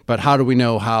 But how do we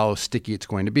know how sticky it's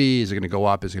going to be? Is it going to go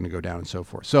up? Is it going to go down? And so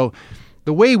forth. So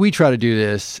the way we try to do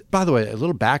this, by the way, a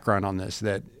little background on this,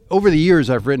 that over the years,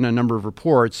 I've written a number of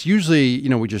reports. Usually,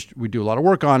 we do a lot of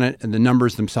work on it, and the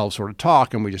numbers themselves sort of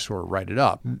talk, and we just sort of write it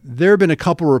up. There have been a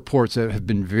couple of reports that have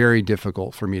been very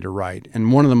difficult for me to write.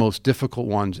 And one of the most difficult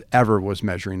ones ever was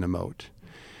measuring the moat.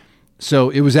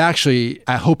 So it was actually,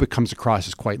 I hope it comes across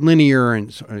as quite linear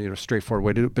and straightforward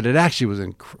way to do it, but it actually was,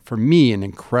 for me, an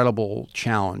incredible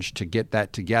challenge to get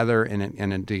that together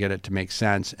and to get it to make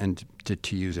sense and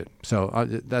to use it. So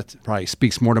that probably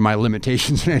speaks more to my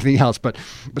limitations than anything else, but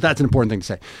that's an important thing to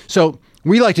say. So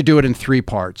we like to do it in three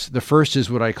parts. The first is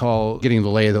what I call getting the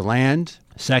lay of the land.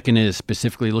 Second is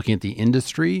specifically looking at the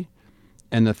industry.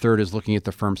 And the third is looking at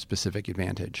the firm-specific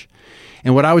advantage.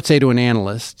 And what I would say to an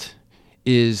analyst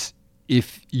is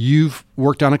if you've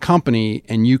worked on a company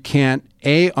and you can't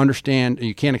understand,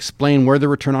 you can't explain where the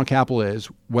return on capital is,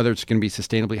 whether it's going to be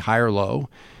sustainably high or low,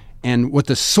 and what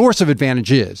the source of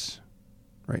advantage is,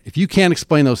 right? If you can't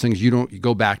explain those things, you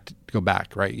go back,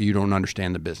 right? You don't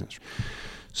understand the business.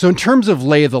 So in terms of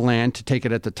lay of the land, to take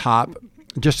it at the top,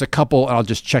 just a couple, I'll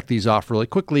just check these off really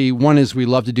quickly. One is we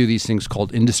love to do these things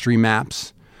called industry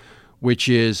maps, which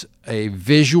is a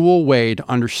visual way to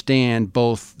understand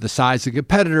both the size of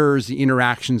competitors, the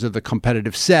interactions of the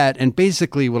competitive set, and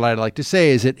basically what I'd like to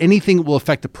say is that anything that will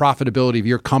affect the profitability of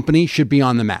your company should be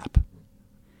on the map.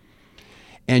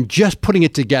 And just putting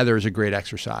it together is a great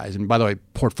exercise. And by the way,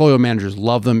 portfolio managers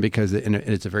love them because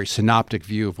it's a very synoptic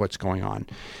view of what's going on.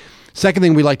 Second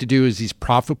thing we like to do is these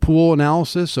profit pool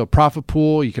analysis. So profit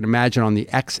pool, you can imagine on the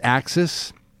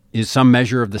x-axis is some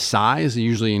measure of the size,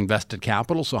 usually invested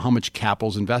capital. So how much capital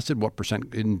is invested, what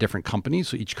percent in different companies.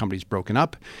 So each company is broken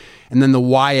up. And then the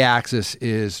y-axis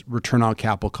is return on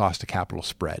capital, cost of capital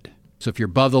spread. So if you're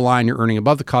above the line, you're earning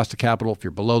above the cost of capital. If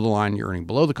you're below the line, you're earning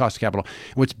below the cost of capital.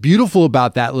 And what's beautiful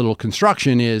about that little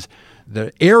construction is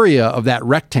the area of that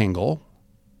rectangle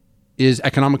is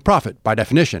economic profit by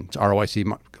definition. It's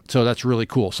ROIC. So that's really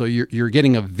cool. So you're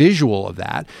getting a visual of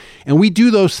that. And we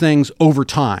do those things over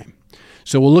time.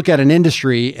 So we'll look at an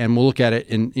industry and we'll look at it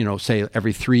in, say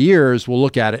every 3 years, we'll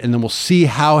look at it and then we'll see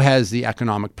how has the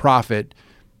economic profit,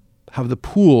 how the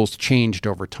pools changed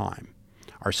over time.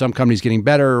 Are some companies getting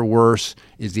better or worse?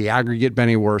 Is the aggregate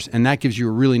getting worse? And that gives you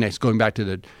a really nice, going back to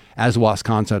the Aswas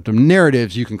concept of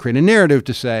narratives, you can create a narrative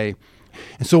to say,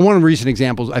 and so one of the recent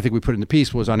examples I think we put in the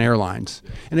piece was on airlines.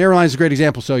 And airlines is a great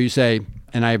example. So you say,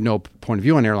 and I have no point of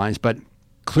view on airlines, but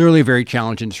clearly a very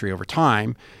challenged industry over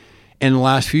time. And in the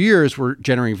last few years, we're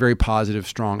generating very positive,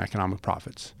 strong economic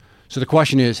profits. So the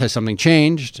question is, has something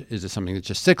changed? Is it something that's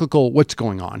just cyclical? What's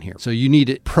going on here? So you need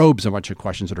to probe a bunch of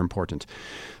questions that are important.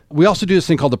 We also do this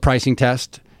thing called the pricing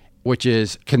test, which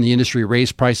is, can the industry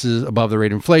raise prices above the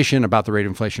rate of inflation, about the rate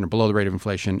of inflation, or below the rate of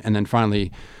inflation? And then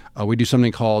finally, we do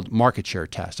something called market share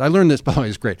test. I learned this, by the way,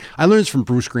 it's great. I learned this from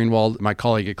Bruce Greenwald, my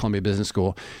colleague at Columbia Business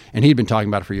School, and he'd been talking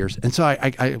about it for years. And so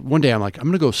I one day I'm like, I'm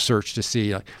going to go search to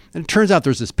see. And it turns out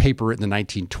there's this paper written in the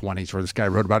 1920s where this guy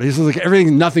wrote about it. He's like,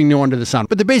 everything, nothing new under the sun.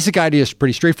 But the basic idea is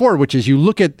pretty straightforward, which is you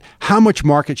look at how much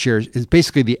market share is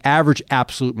basically the average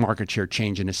absolute market share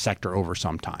change in a sector over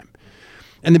some time.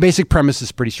 And the basic premise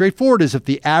is pretty straightforward, is if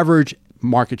the average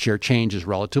market share change is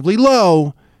relatively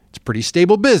low, it's pretty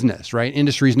stable business, right?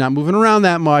 Industry's not moving around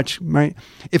that much, right?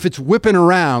 If it's whipping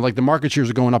around, like the market shares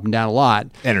are going up and down a lot.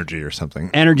 Energy or something.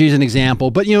 Energy is an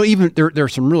example. But, even there are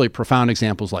some really profound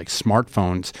examples like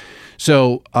smartphones.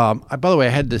 So, by the way, I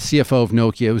had the CFO of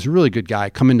Nokia. It was a really good guy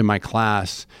come into my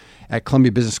class at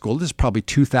Columbia Business School. This is probably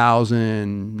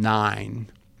 2009.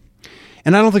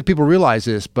 And I don't think people realize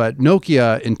this, but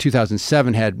Nokia in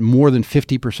 2007 had more than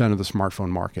 50% of the smartphone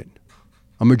market,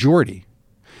 a majority.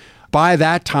 By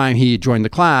that time he joined the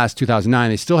class, 2009,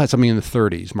 they still had something in the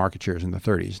 30s, market shares in the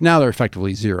 30s. Now they're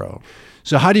effectively zero.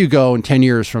 So how do you go in 10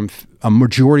 years from a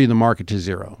majority of the market to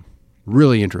zero?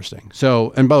 Really interesting.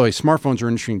 So, and by the way, smartphones are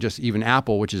interesting, just even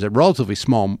Apple, which is a relatively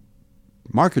small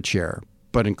market share,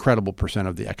 but incredible percent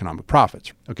of the economic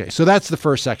profits. Okay, so that's the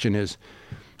first section is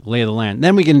lay of the land.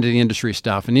 Then we get into the industry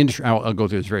stuff. And industry, I'll go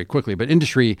through this very quickly, but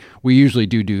industry, we usually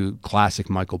do classic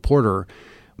Michael Porter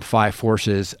 5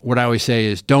 forces. What I always say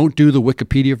is don't do the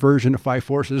Wikipedia version of 5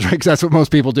 forces, right? Because that's what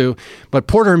most people do. But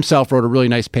Porter himself wrote a really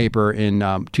nice paper in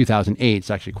 2008.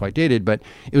 It's actually quite dated, but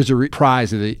it was a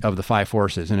reprise of the 5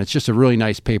 forces. And it's just a really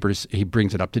nice paper. He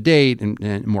brings it up to date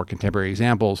and more contemporary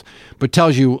examples, but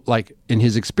tells you, like, in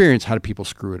his experience, how do people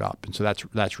screw it up? And so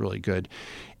that's really good.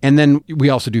 And then we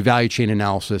also do value chain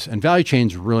analysis. And value chain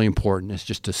is really important. It's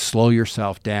just to slow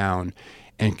yourself down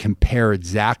and compare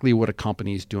exactly what a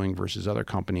company is doing versus other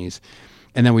companies.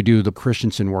 And then we do the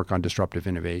Christensen work on disruptive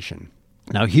innovation.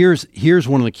 Now, here's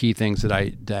one of the key things that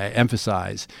I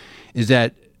emphasize is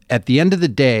that at the end of the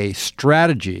day,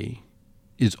 strategy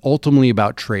is ultimately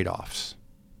about trade-offs.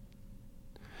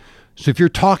 So if you're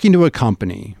talking to a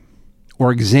company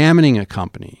or examining a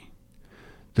company,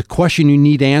 the question you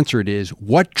need answered is,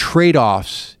 what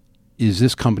trade-offs is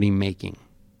this company making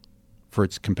for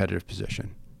its competitive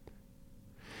position?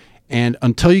 And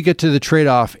until you get to the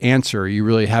trade-off answer, you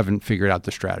really haven't figured out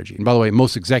the strategy. And by the way,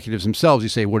 most executives themselves, you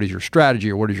say, what is your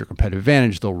strategy or what is your competitive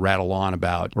advantage? They'll rattle on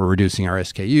about, we're reducing our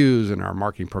SKUs and our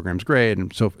marketing program's great.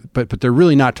 And so, but they're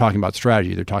really not talking about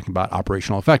strategy. They're talking about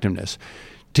operational effectiveness.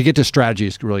 To get to strategy,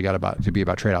 it's really to be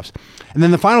about trade-offs. And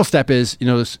then the final step is,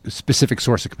 this specific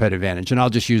source of competitive advantage. And I'll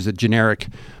just use the generic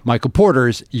Michael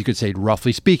Porter's. You could say,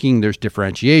 roughly speaking, there's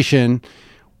differentiation.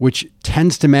 which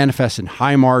tends to manifest in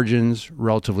high margins,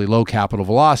 relatively low capital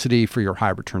velocity for your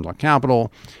high returns on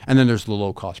capital. And then there's the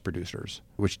low-cost producers,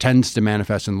 which tends to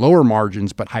manifest in lower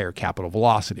margins but higher capital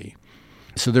velocity.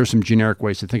 So there's some generic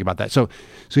ways to think about that. So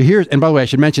here's, and by the way, I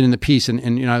should mention in the piece,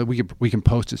 and we can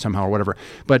post it somehow or whatever,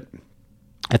 but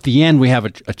at the end we have a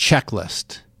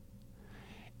checklist.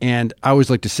 And I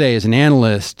always like to say, as an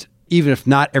analyst, even if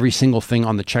not every single thing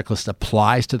on the checklist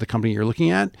applies to the company you're looking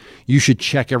at, you should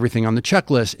check everything on the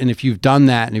checklist. And if you've done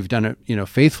that and you've done it,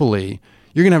 faithfully,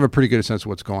 you're going to have a pretty good sense of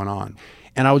what's going on.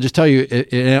 And I will just tell you,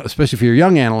 especially if you're a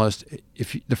young analyst,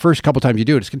 the first couple times you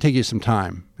do it, it's going to take you some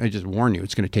time. I just warn you,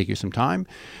 it's going to take you some time,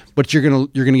 but you're going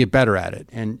to get better at it.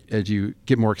 And as you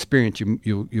get more experience,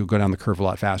 you'll go down the curve a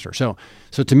lot faster. So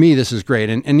to me, this is great.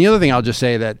 And the other thing I'll just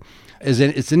say that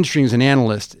it's interesting as an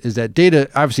analyst is that data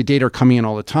are coming in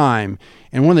all the time.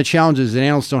 And one of the challenges is that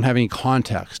analysts don't have any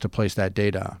context to place that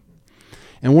data.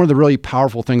 And one of the really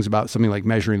powerful things about something like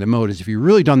measuring the moat is if you've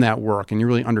really done that work and you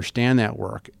really understand that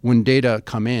work, when data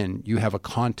come in, you have a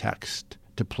context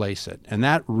to place it. And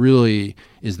that really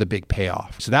is the big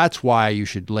payoff. So that's why you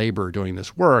should labor doing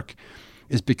this work,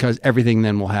 is because everything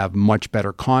then will have much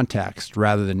better context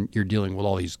rather than you're dealing with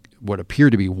all these what appear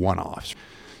to be one-offs.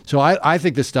 So I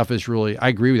think this stuff is really, I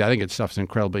agree with you. I think this stuff is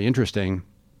incredibly interesting.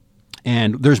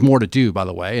 And there's more to do, by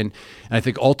the way. And I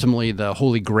think ultimately the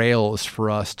holy grail is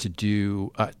for us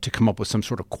to come up with some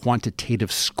sort of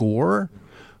quantitative score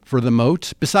for the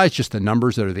moat, besides just the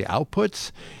numbers that are the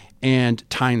outputs, and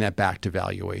tying that back to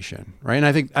valuation, right? And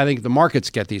I think the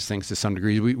markets get these things to some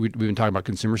degree. We've been talking about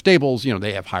consumer staples.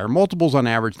 They have higher multiples on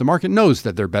average. The market knows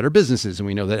that they're better businesses, and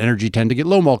we know that energy tend to get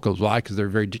low multiples. Why? Because they're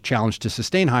very challenged to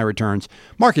sustain high returns.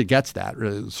 Market gets that,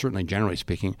 certainly generally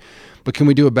speaking. But can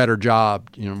we do a better job,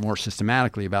 more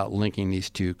systematically about linking these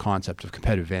two concepts of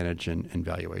competitive advantage and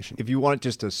valuation? If you want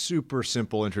just a super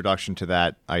simple introduction to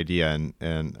that idea,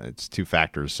 and it's two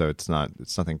factors, so it's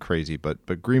nothing crazy, but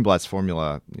Greenblatt's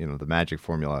formula, the magic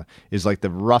formula, is like the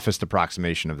roughest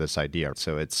approximation of this idea.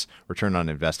 So it's return on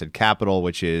invested capital,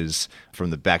 which is from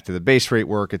the back to the base rate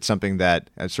work. It's something that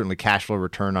certainly cash flow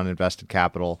return on invested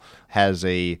capital has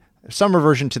some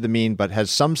reversion to the mean, but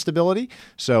has some stability.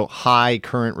 So high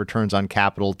current returns on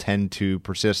capital tend to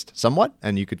persist somewhat,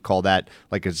 and you could call that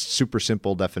like a super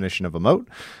simple definition of a moat.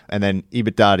 And then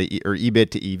EBITDA or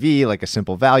EBIT to EV, like a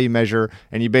simple value measure.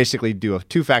 And you basically do a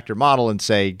two-factor model and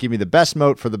say, give me the best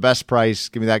moat for the best price,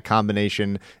 give me that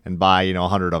combination, and buy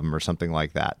 100 of them or something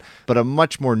like that. But a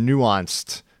much more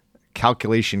nuanced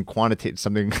calculation, quantitative,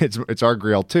 something, it's our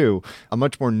grail too. A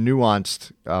much more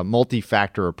nuanced,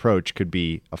 multi-factor approach could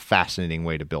be a fascinating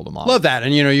way to build a model. Love that.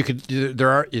 And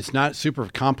it's not super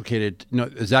complicated.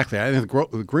 Exactly. I think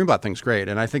the Greenblatt thing's great.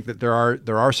 And I think that there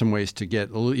are some ways to get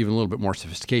even a little bit more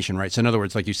sophistication, right? So in other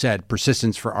words, like you said,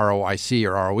 persistence for ROIC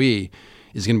or ROE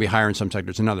is going to be higher in some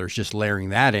sectors than others. Just layering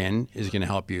that in is going to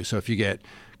help you. So if you get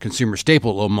consumer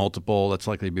staple at low multiple, that's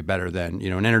likely to be better than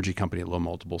an energy company at low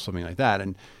multiple, something like that.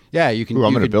 And yeah, you can.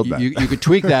 I'm going to build that. You could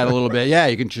tweak that a little bit. Yeah,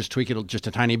 you can just tweak it just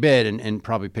a tiny bit and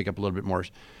probably pick up a little bit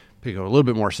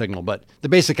more signal. But the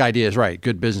basic idea is right.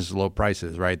 Good business at low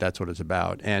prices, right? That's what it's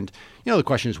about. And the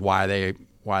question is why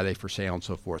are they for sale and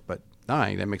so forth. But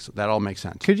I think that all makes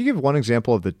sense. Could you give one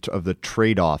example of the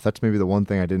trade-off? That's maybe the one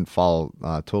thing I didn't follow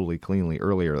totally cleanly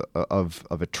earlier of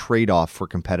a trade-off for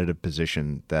competitive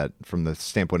position that from the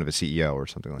standpoint of a CEO or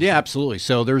something like that. Yeah, absolutely.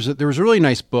 So there was a really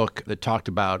nice book that talked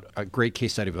about a great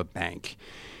case study of a bank.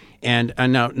 And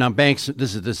now banks,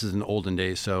 this is in the olden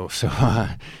days, so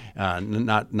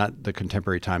not the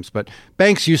contemporary times, but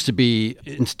banks used to be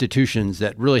institutions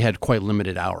that really had quite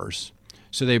limited hours.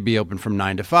 So they'd be open from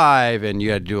 9 to 5, and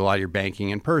you had to do a lot of your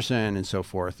banking in person and so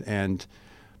forth. And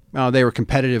they were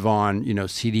competitive on,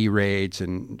 CD rates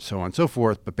and so on and so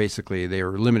forth, but basically they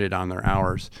were limited on their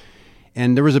hours.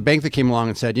 And there was a bank that came along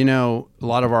and said, a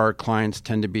lot of our clients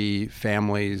tend to be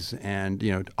families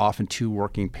and, often two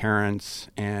working parents.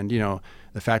 And,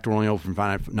 the fact we're only open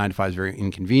from 9 to 5 is very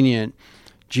inconvenient.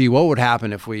 Gee, what would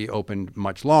happen if we opened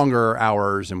much longer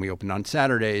hours and we opened on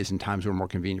Saturdays and times were more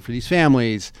convenient for these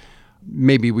families?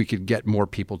 Maybe we could get more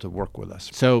people to work with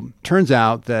us. So turns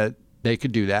out that they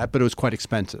could do that, but it was quite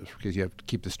expensive because you have to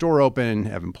keep the store open,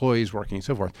 have employees working and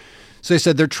so forth. So they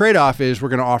said their trade-off is we're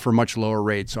going to offer much lower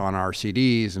rates on our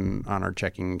CDs and on our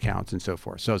checking accounts and so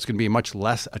forth. So it's going to be a much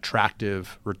less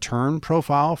attractive return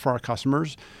profile for our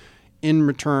customers. In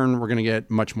return, we're going to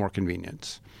get much more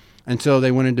convenience. And so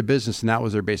they went into business, and that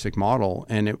was their basic model,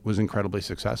 and it was incredibly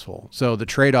successful. So the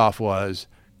trade-off was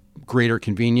greater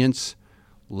convenience,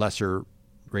 lesser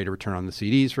rate of return on the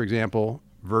CDs, for example,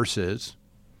 versus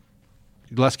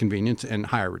less convenience and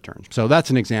higher returns. So that's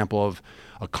an example of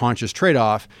a conscious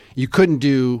trade-off. You couldn't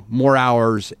do more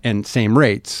hours and same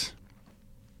rates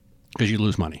because you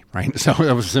lose money, right? So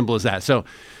it was as simple as that. So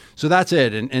that's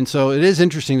it. And so it is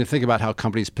interesting to think about how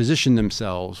companies position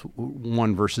themselves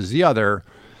one versus the other.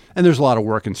 And there's a lot of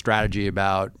work and strategy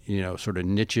about, sort of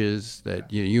niches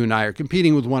that you and I are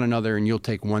competing with one another, and you'll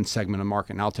take one segment of the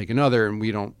market and I'll take another, and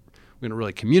we don't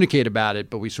really communicate about it,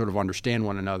 but we sort of understand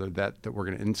one another that we're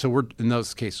going to. And so we're in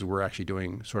those cases, we're actually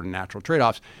doing sort of natural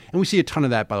trade-offs. And we see a ton of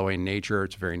that, by the way, in nature.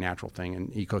 It's a very natural thing. In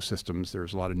ecosystems,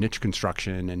 there's a lot of niche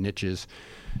construction and niches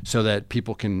so that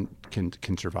people can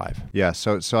survive. Yeah,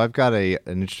 so I've got an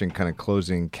interesting kind of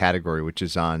closing category, which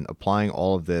is on applying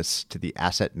all of this to the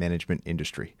asset management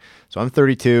industry. So I'm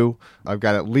 32. I've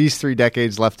got at least 3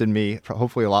 decades left in me,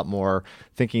 hopefully a lot more,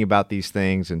 thinking about these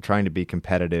things and trying to be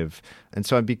competitive. And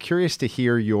so I'd be curious to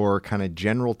hear your kind of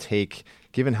general take,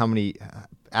 given how many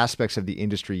aspects of the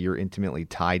industry you're intimately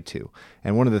tied to.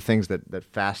 And one of the things that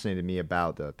fascinated me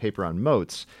about the paper on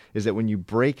Moats is that when you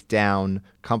break down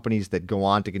companies that go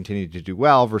on to continue to do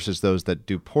well versus those that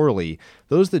do poorly,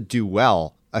 those that do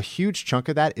well, a huge chunk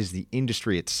of that is the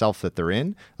industry itself that they're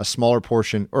in. A smaller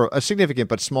portion, or a significant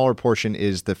but smaller portion,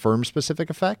 is the firm-specific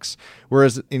effects.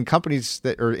 Whereas in companies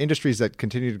that or industries that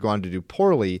continue to go on to do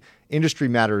poorly, industry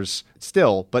matters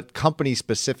still, but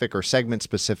company-specific or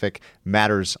segment-specific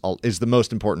matters is the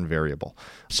most important variable.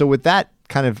 So with that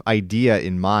kind of idea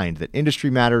in mind, that industry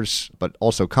matters, but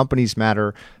also companies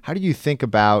matter, how do you think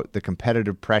about the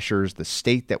competitive pressures, the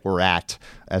state that we're at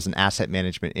as an asset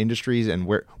management industries, and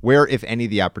where, if any,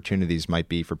 the opportunities might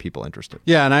be for people interested?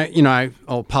 Yeah, and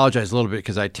I'll apologize a little bit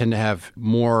because I tend to have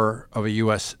more of a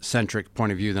U.S.-centric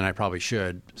point of view than I probably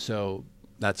should. So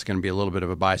that's going to be a little bit of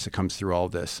a bias that comes through all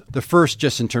of this. The first,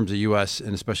 just in terms of U.S.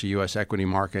 and especially U.S. equity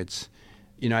markets,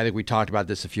 I think we talked about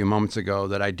this a few moments ago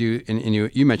that I do, and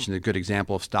you mentioned a good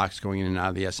example of stocks going in and out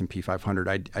of the S&P 500.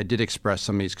 I did express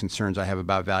some of these concerns I have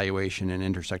about valuation and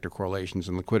intersector correlations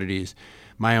and liquidities.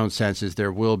 My own sense is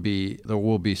there will be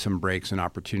some breaks and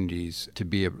opportunities to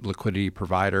be a liquidity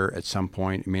provider at some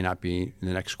point. It may not be in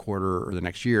the next quarter or the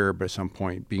next year, but at some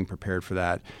point being prepared for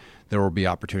that, there will be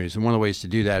opportunities. And one of the ways to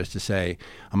do that is to say,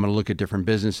 I'm going to look at different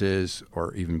businesses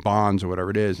or even bonds or whatever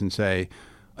it is and say,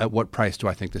 at what price do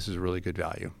I think this is a really good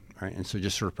value? Right? And so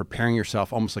just sort of preparing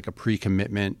yourself almost like a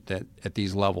pre-commitment that at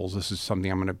these levels, this is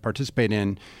something I'm going to participate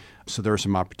in. So there are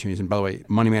some opportunities. And by the way,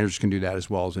 money managers can do that as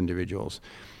well as individuals.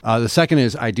 The second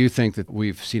is I do think that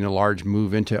we've seen a large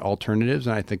move into alternatives,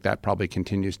 and I think that probably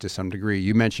continues to some degree.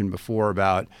 You mentioned before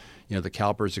about the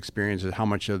CalPERS experience is how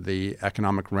much of the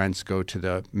economic rents go to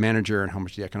the manager and how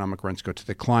much the economic rents go to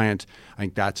the client. I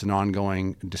think that's an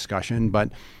ongoing discussion.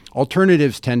 But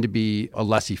alternatives tend to be a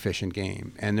less efficient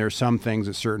game. And there are some things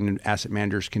that certain asset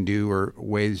managers can do or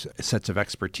sets of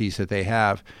expertise that they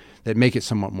have that make it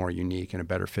somewhat more unique and a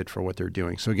better fit for what they're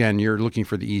doing. So again, you're looking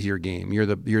for the easier game. You're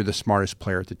the smartest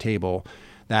player at the table.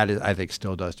 That is, I think,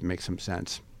 still does make some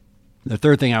sense. The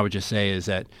third thing I would just say is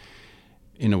that,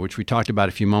 which we talked about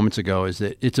a few moments ago, is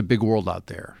that it's a big world out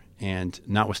there. And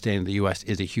notwithstanding the U.S.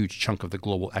 is a huge chunk of the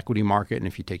global equity market. And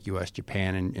if you take U.S.,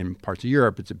 Japan, and parts of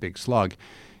Europe, it's a big slug.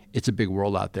 It's a big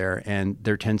world out there. And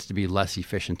there tends to be less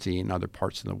efficiency in other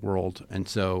parts of the world. And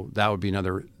so that would be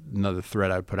another thread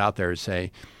I would put out there is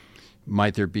say,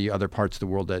 might there be other parts of the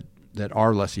world that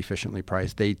are less efficiently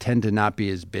priced? They tend to not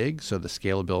be as big, so the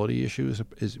scalability issue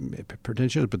is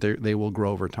potential, but they will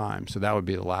grow over time. So that would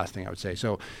be the last thing I would say.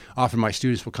 So often my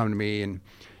students will come to me and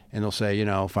they'll say,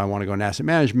 if I want to go into asset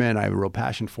management, I have a real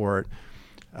passion for it.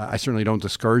 I certainly don't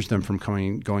discourage them from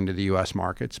going to the U.S.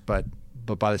 markets, but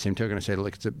by the same token, I say,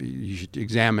 look, you should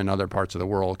examine other parts of the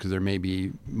world because there may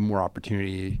be more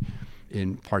opportunity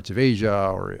in parts of Asia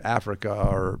or Africa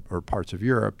or parts of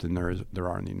Europe than there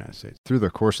are in the United States. Through the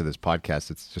course of this podcast,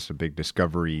 it's just a big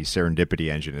discovery serendipity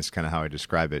engine is kind of how I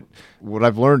describe it. What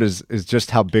I've learned is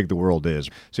just how big the world is.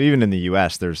 So even in the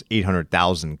U.S., there's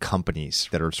 800,000 companies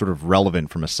that are sort of relevant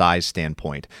from a size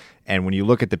standpoint. And when you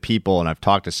look at the people, and I've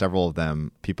talked to several of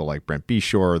them, people like Brent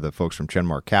Beshore, the folks from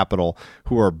Chenmark Capital,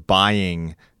 who are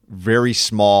buying very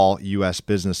small U.S.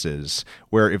 businesses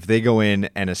where if they go in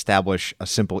and establish a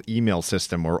simple email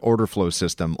system or order flow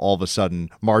system, all of a sudden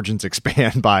margins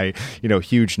expand by,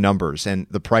 huge numbers and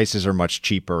the prices are much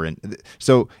cheaper. And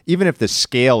so even if the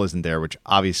scale isn't there, which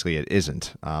obviously it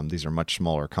isn't, these are much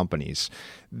smaller companies,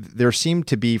 there seem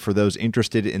to be, for those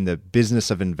interested in the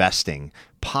business of investing,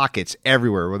 pockets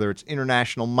everywhere, whether it's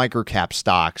international microcap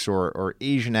stocks or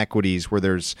Asian equities where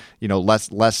there's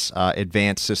less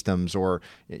advanced systems, or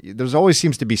there's always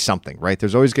seems to be something, right?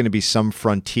 There's always going to be some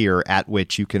frontier at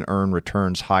which you can earn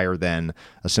returns higher than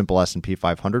a simple S&P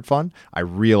 500 fund. I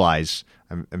realize,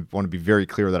 I want to be very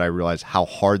clear that I realize how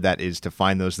hard that is to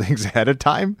find those things ahead of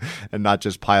time and not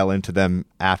just pile into them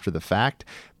after the fact.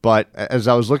 But as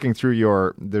I was looking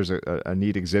through there's a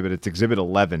neat exhibit. It's Exhibit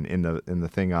 11 in the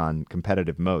thing on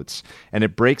competitive moats, and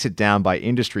it breaks it down by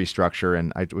industry structure.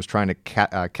 And I was trying to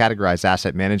categorize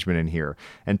asset management in here.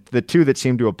 And the two that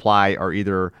seem to apply are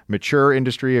either mature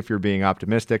industry if you're being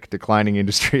optimistic, declining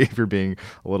industry if you're being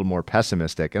a little more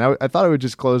pessimistic. And I thought I would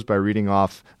just close by reading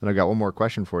off, and I got one more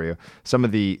question for you, some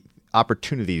of the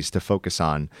opportunities to focus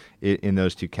on in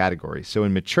those two categories. So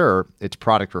in mature, it's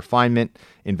product refinement,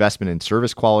 investment in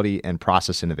service quality, and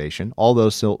process innovation. All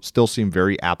those still seem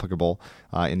very applicable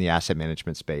in the asset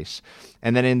management space.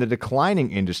 And then in the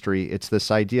declining industry, it's this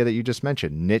idea that you just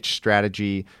mentioned, niche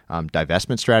strategy,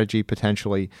 divestment strategy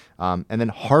potentially, and then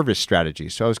harvest strategy.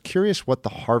 So I was curious what the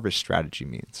harvest strategy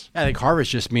means. I think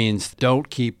harvest just means don't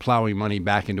keep plowing money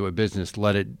back into a business,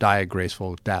 let it die a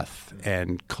graceful death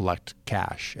and collect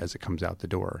cash as it comes out the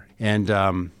door. And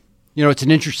it's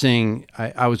an interesting,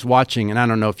 I was watching, and I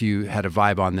don't know if you had a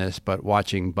vibe on this, but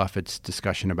watching Buffett's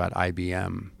discussion about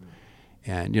IBM.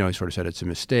 And, he sort of said it's a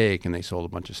mistake and they sold a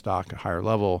bunch of stock at a higher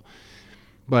level.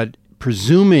 But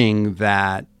presuming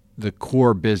that the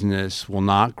core business will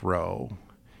not grow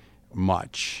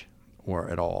much or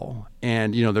at all,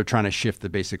 and, they're trying to shift the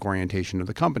basic orientation of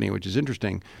the company, which is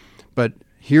interesting. But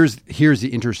here's the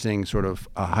interesting sort of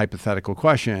hypothetical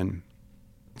question.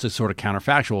 It's a sort of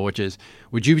counterfactual, which is,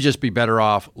 would you just be better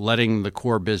off letting the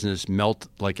core business melt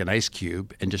like an ice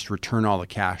cube and just return all the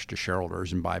cash to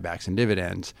shareholders and buybacks and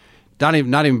dividends, not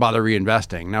even bother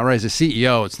reinvesting? Now, as a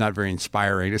CEO, it's not very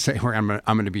inspiring to say, I'm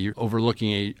going to be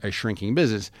overlooking a shrinking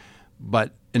business.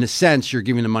 But in a sense, you're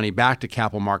giving the money back to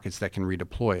capital markets that can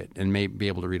redeploy it and may be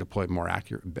able to redeploy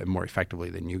it more effectively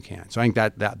than you can. So I think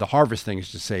that the harvest thing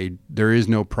is to say there is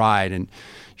no pride, and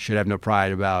you should have no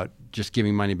pride about just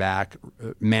giving money back,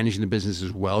 managing the business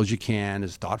as well as you can,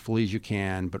 as thoughtfully as you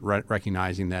can, but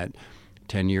recognizing that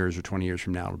 10 years or 20 years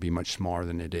from now, it'll be much smaller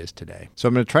than it is today. So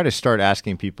I'm going to try to start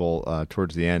asking people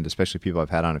towards the end, especially people I've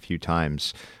had on a few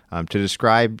times, to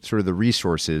describe sort of the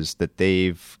resources that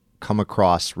they've come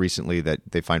across recently that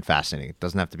they find fascinating. It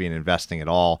doesn't have to be in investing at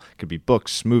all. It could be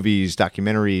books, movies,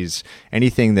 documentaries,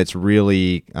 anything that's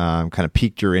really kind of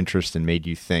piqued your interest and made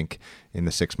you think in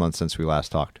the 6 months since we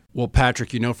last talked. Well, Patrick,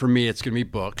 for me, it's going to be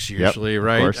books usually, yep,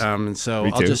 right? And so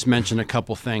I'll just mention a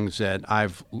couple things that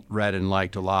I've read and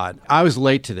liked a lot. I was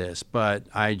late to this, but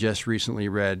I just recently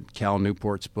read Cal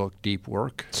Newport's book, Deep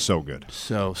Work. So good.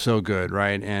 So good,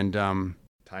 right? And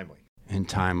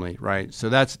timely, right? So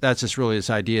that's just really this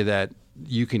idea that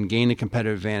you can gain a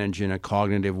competitive advantage in a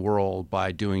cognitive world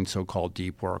by doing so-called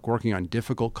deep work, working on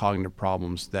difficult cognitive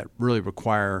problems that really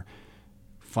require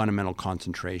fundamental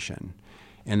concentration,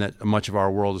 and that much of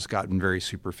our world has gotten very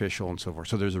superficial and so forth.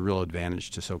 So there's a real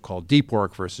advantage to so-called deep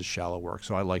work versus shallow work.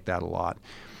 So I like that a lot.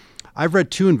 I've read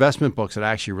two investment books that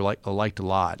I actually liked a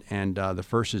lot, and the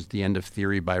first is The End of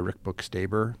Theory by Rick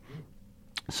Bookstaber.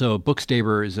 So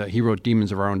Bookstaber he wrote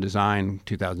Demons of Our Own Design,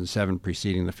 2007,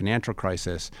 preceding the financial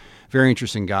crisis. Very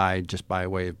interesting guy, just by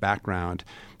way of background.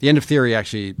 The End of Theory,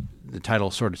 actually, the title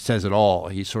sort of says it all.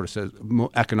 He sort of says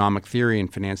economic theory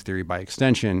and finance theory by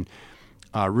extension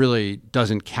really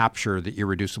doesn't capture the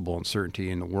irreducible uncertainty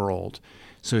in the world.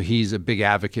 So he's a big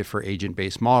advocate for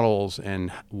agent-based models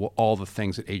and all the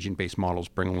things that agent-based models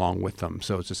bring along with them.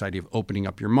 So it's this idea of opening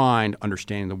up your mind,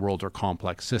 understanding the world are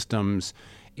complex systems.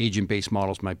 Agent-based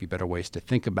models might be better ways to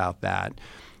think about that.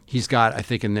 He's got, I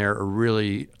think, in there a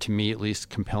really, to me at least,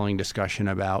 compelling discussion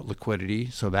about liquidity.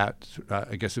 So that,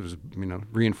 I guess it was,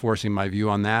 reinforcing my view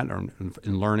on that and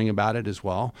learning about it as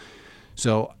well.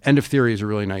 So End of Theory is a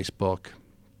really nice book.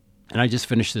 And I just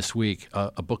finished this week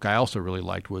a book I also really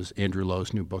liked was Andrew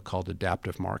Lowe's new book called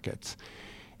Adaptive Markets.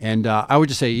 And I would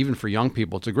just say, even for young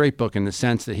people, it's a great book in the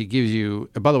sense that he gives you,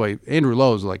 by the way, Andrew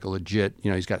Lowe is like a legit,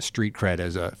 he's got street cred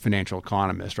as a financial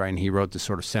economist, right? And he wrote this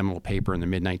sort of seminal paper in the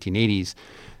mid-1980s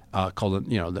called,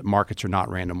 that markets are not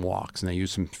random walks. And they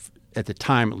use some, at the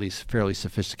time at least, fairly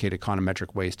sophisticated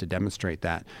econometric ways to demonstrate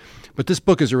that. But this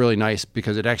book is really nice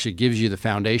because it actually gives you the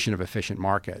foundation of efficient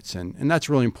markets. And that's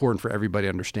really important for everybody to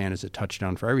understand as a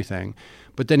touchdown for everything.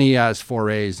 But then he has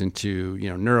forays into,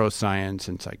 neuroscience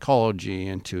and psychology,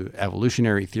 into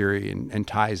evolutionary theory, and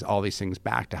ties all these things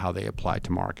back to how they apply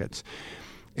to markets.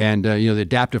 And, the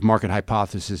adaptive market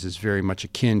hypothesis is very much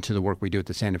akin to the work we do at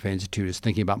the Santa Fe Institute, is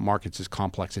thinking about markets as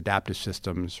complex adaptive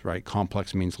systems, right?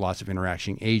 Complex means lots of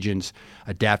interaction agents.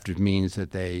 Adaptive means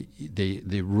that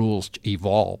the rules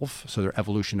evolve, so they're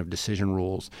evolution of decision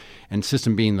rules. And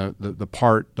system being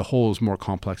the whole is more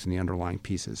complex than the underlying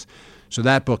pieces. So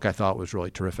that book I thought was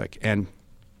really terrific. And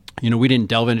we didn't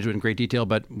delve into it in great detail,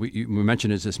 but we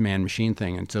mentioned is this man-machine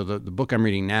thing. And so the book I'm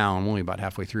reading now, I'm only about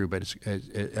halfway through, but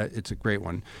it's a great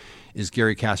one, is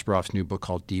Gary Kasparov's new book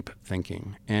called Deep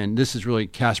Thinking. And this is really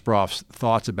Kasparov's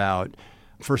thoughts about,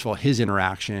 first of all, his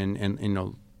interaction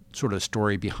and sort of the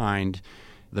story behind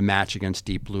the match against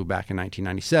Deep Blue back in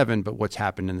 1997, but what's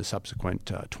happened in the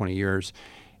subsequent 20 years.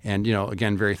 And,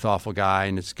 again, very thoughtful guy,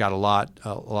 and it's got a lot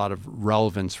of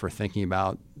relevance for thinking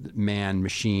about man,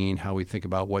 machine, how we think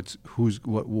about what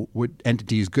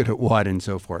entity is good at what, and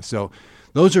so forth. So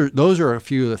those are a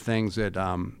few of the things that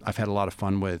I've had a lot of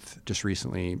fun with just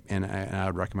recently, and I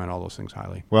would recommend all those things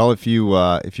highly. Well, if you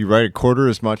write a quarter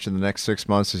as much in the next 6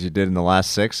 months as you did in the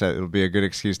last 6, it'll be a good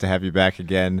excuse to have you back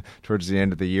again towards the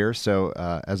end of the year. So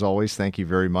as always, thank you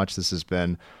very much. This has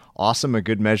been awesome. A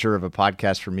good measure of a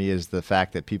podcast for me is the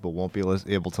fact that people won't be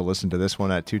able to listen to this one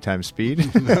at 2 times speed.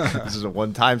 This is a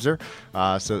one-timer.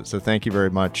 So thank you very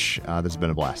much. This has been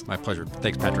a blast. My pleasure.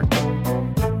 Thanks, Patrick.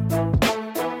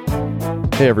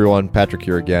 Hey everyone, Patrick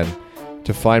here again.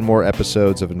 To find more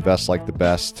episodes of Invest Like the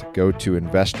Best, go to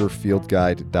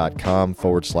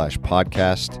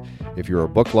investorfieldguide.com/podcast. If you're a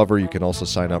book lover, you can also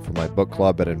sign up for my book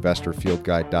club at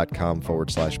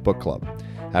investorfieldguide.com/book club.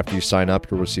 After you sign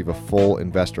up, you'll receive a full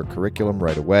investor curriculum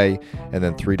right away, and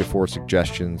then 3 to 4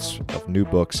 suggestions of new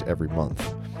books every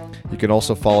month. You can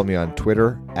also follow me on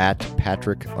Twitter at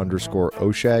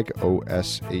Patrick_Oshag,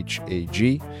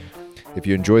 OSHAG. If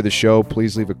you enjoy the show,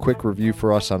 please leave a quick review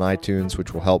for us on iTunes,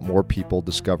 which will help more people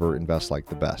discover Invest Like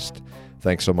the Best.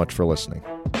 Thanks so much for listening.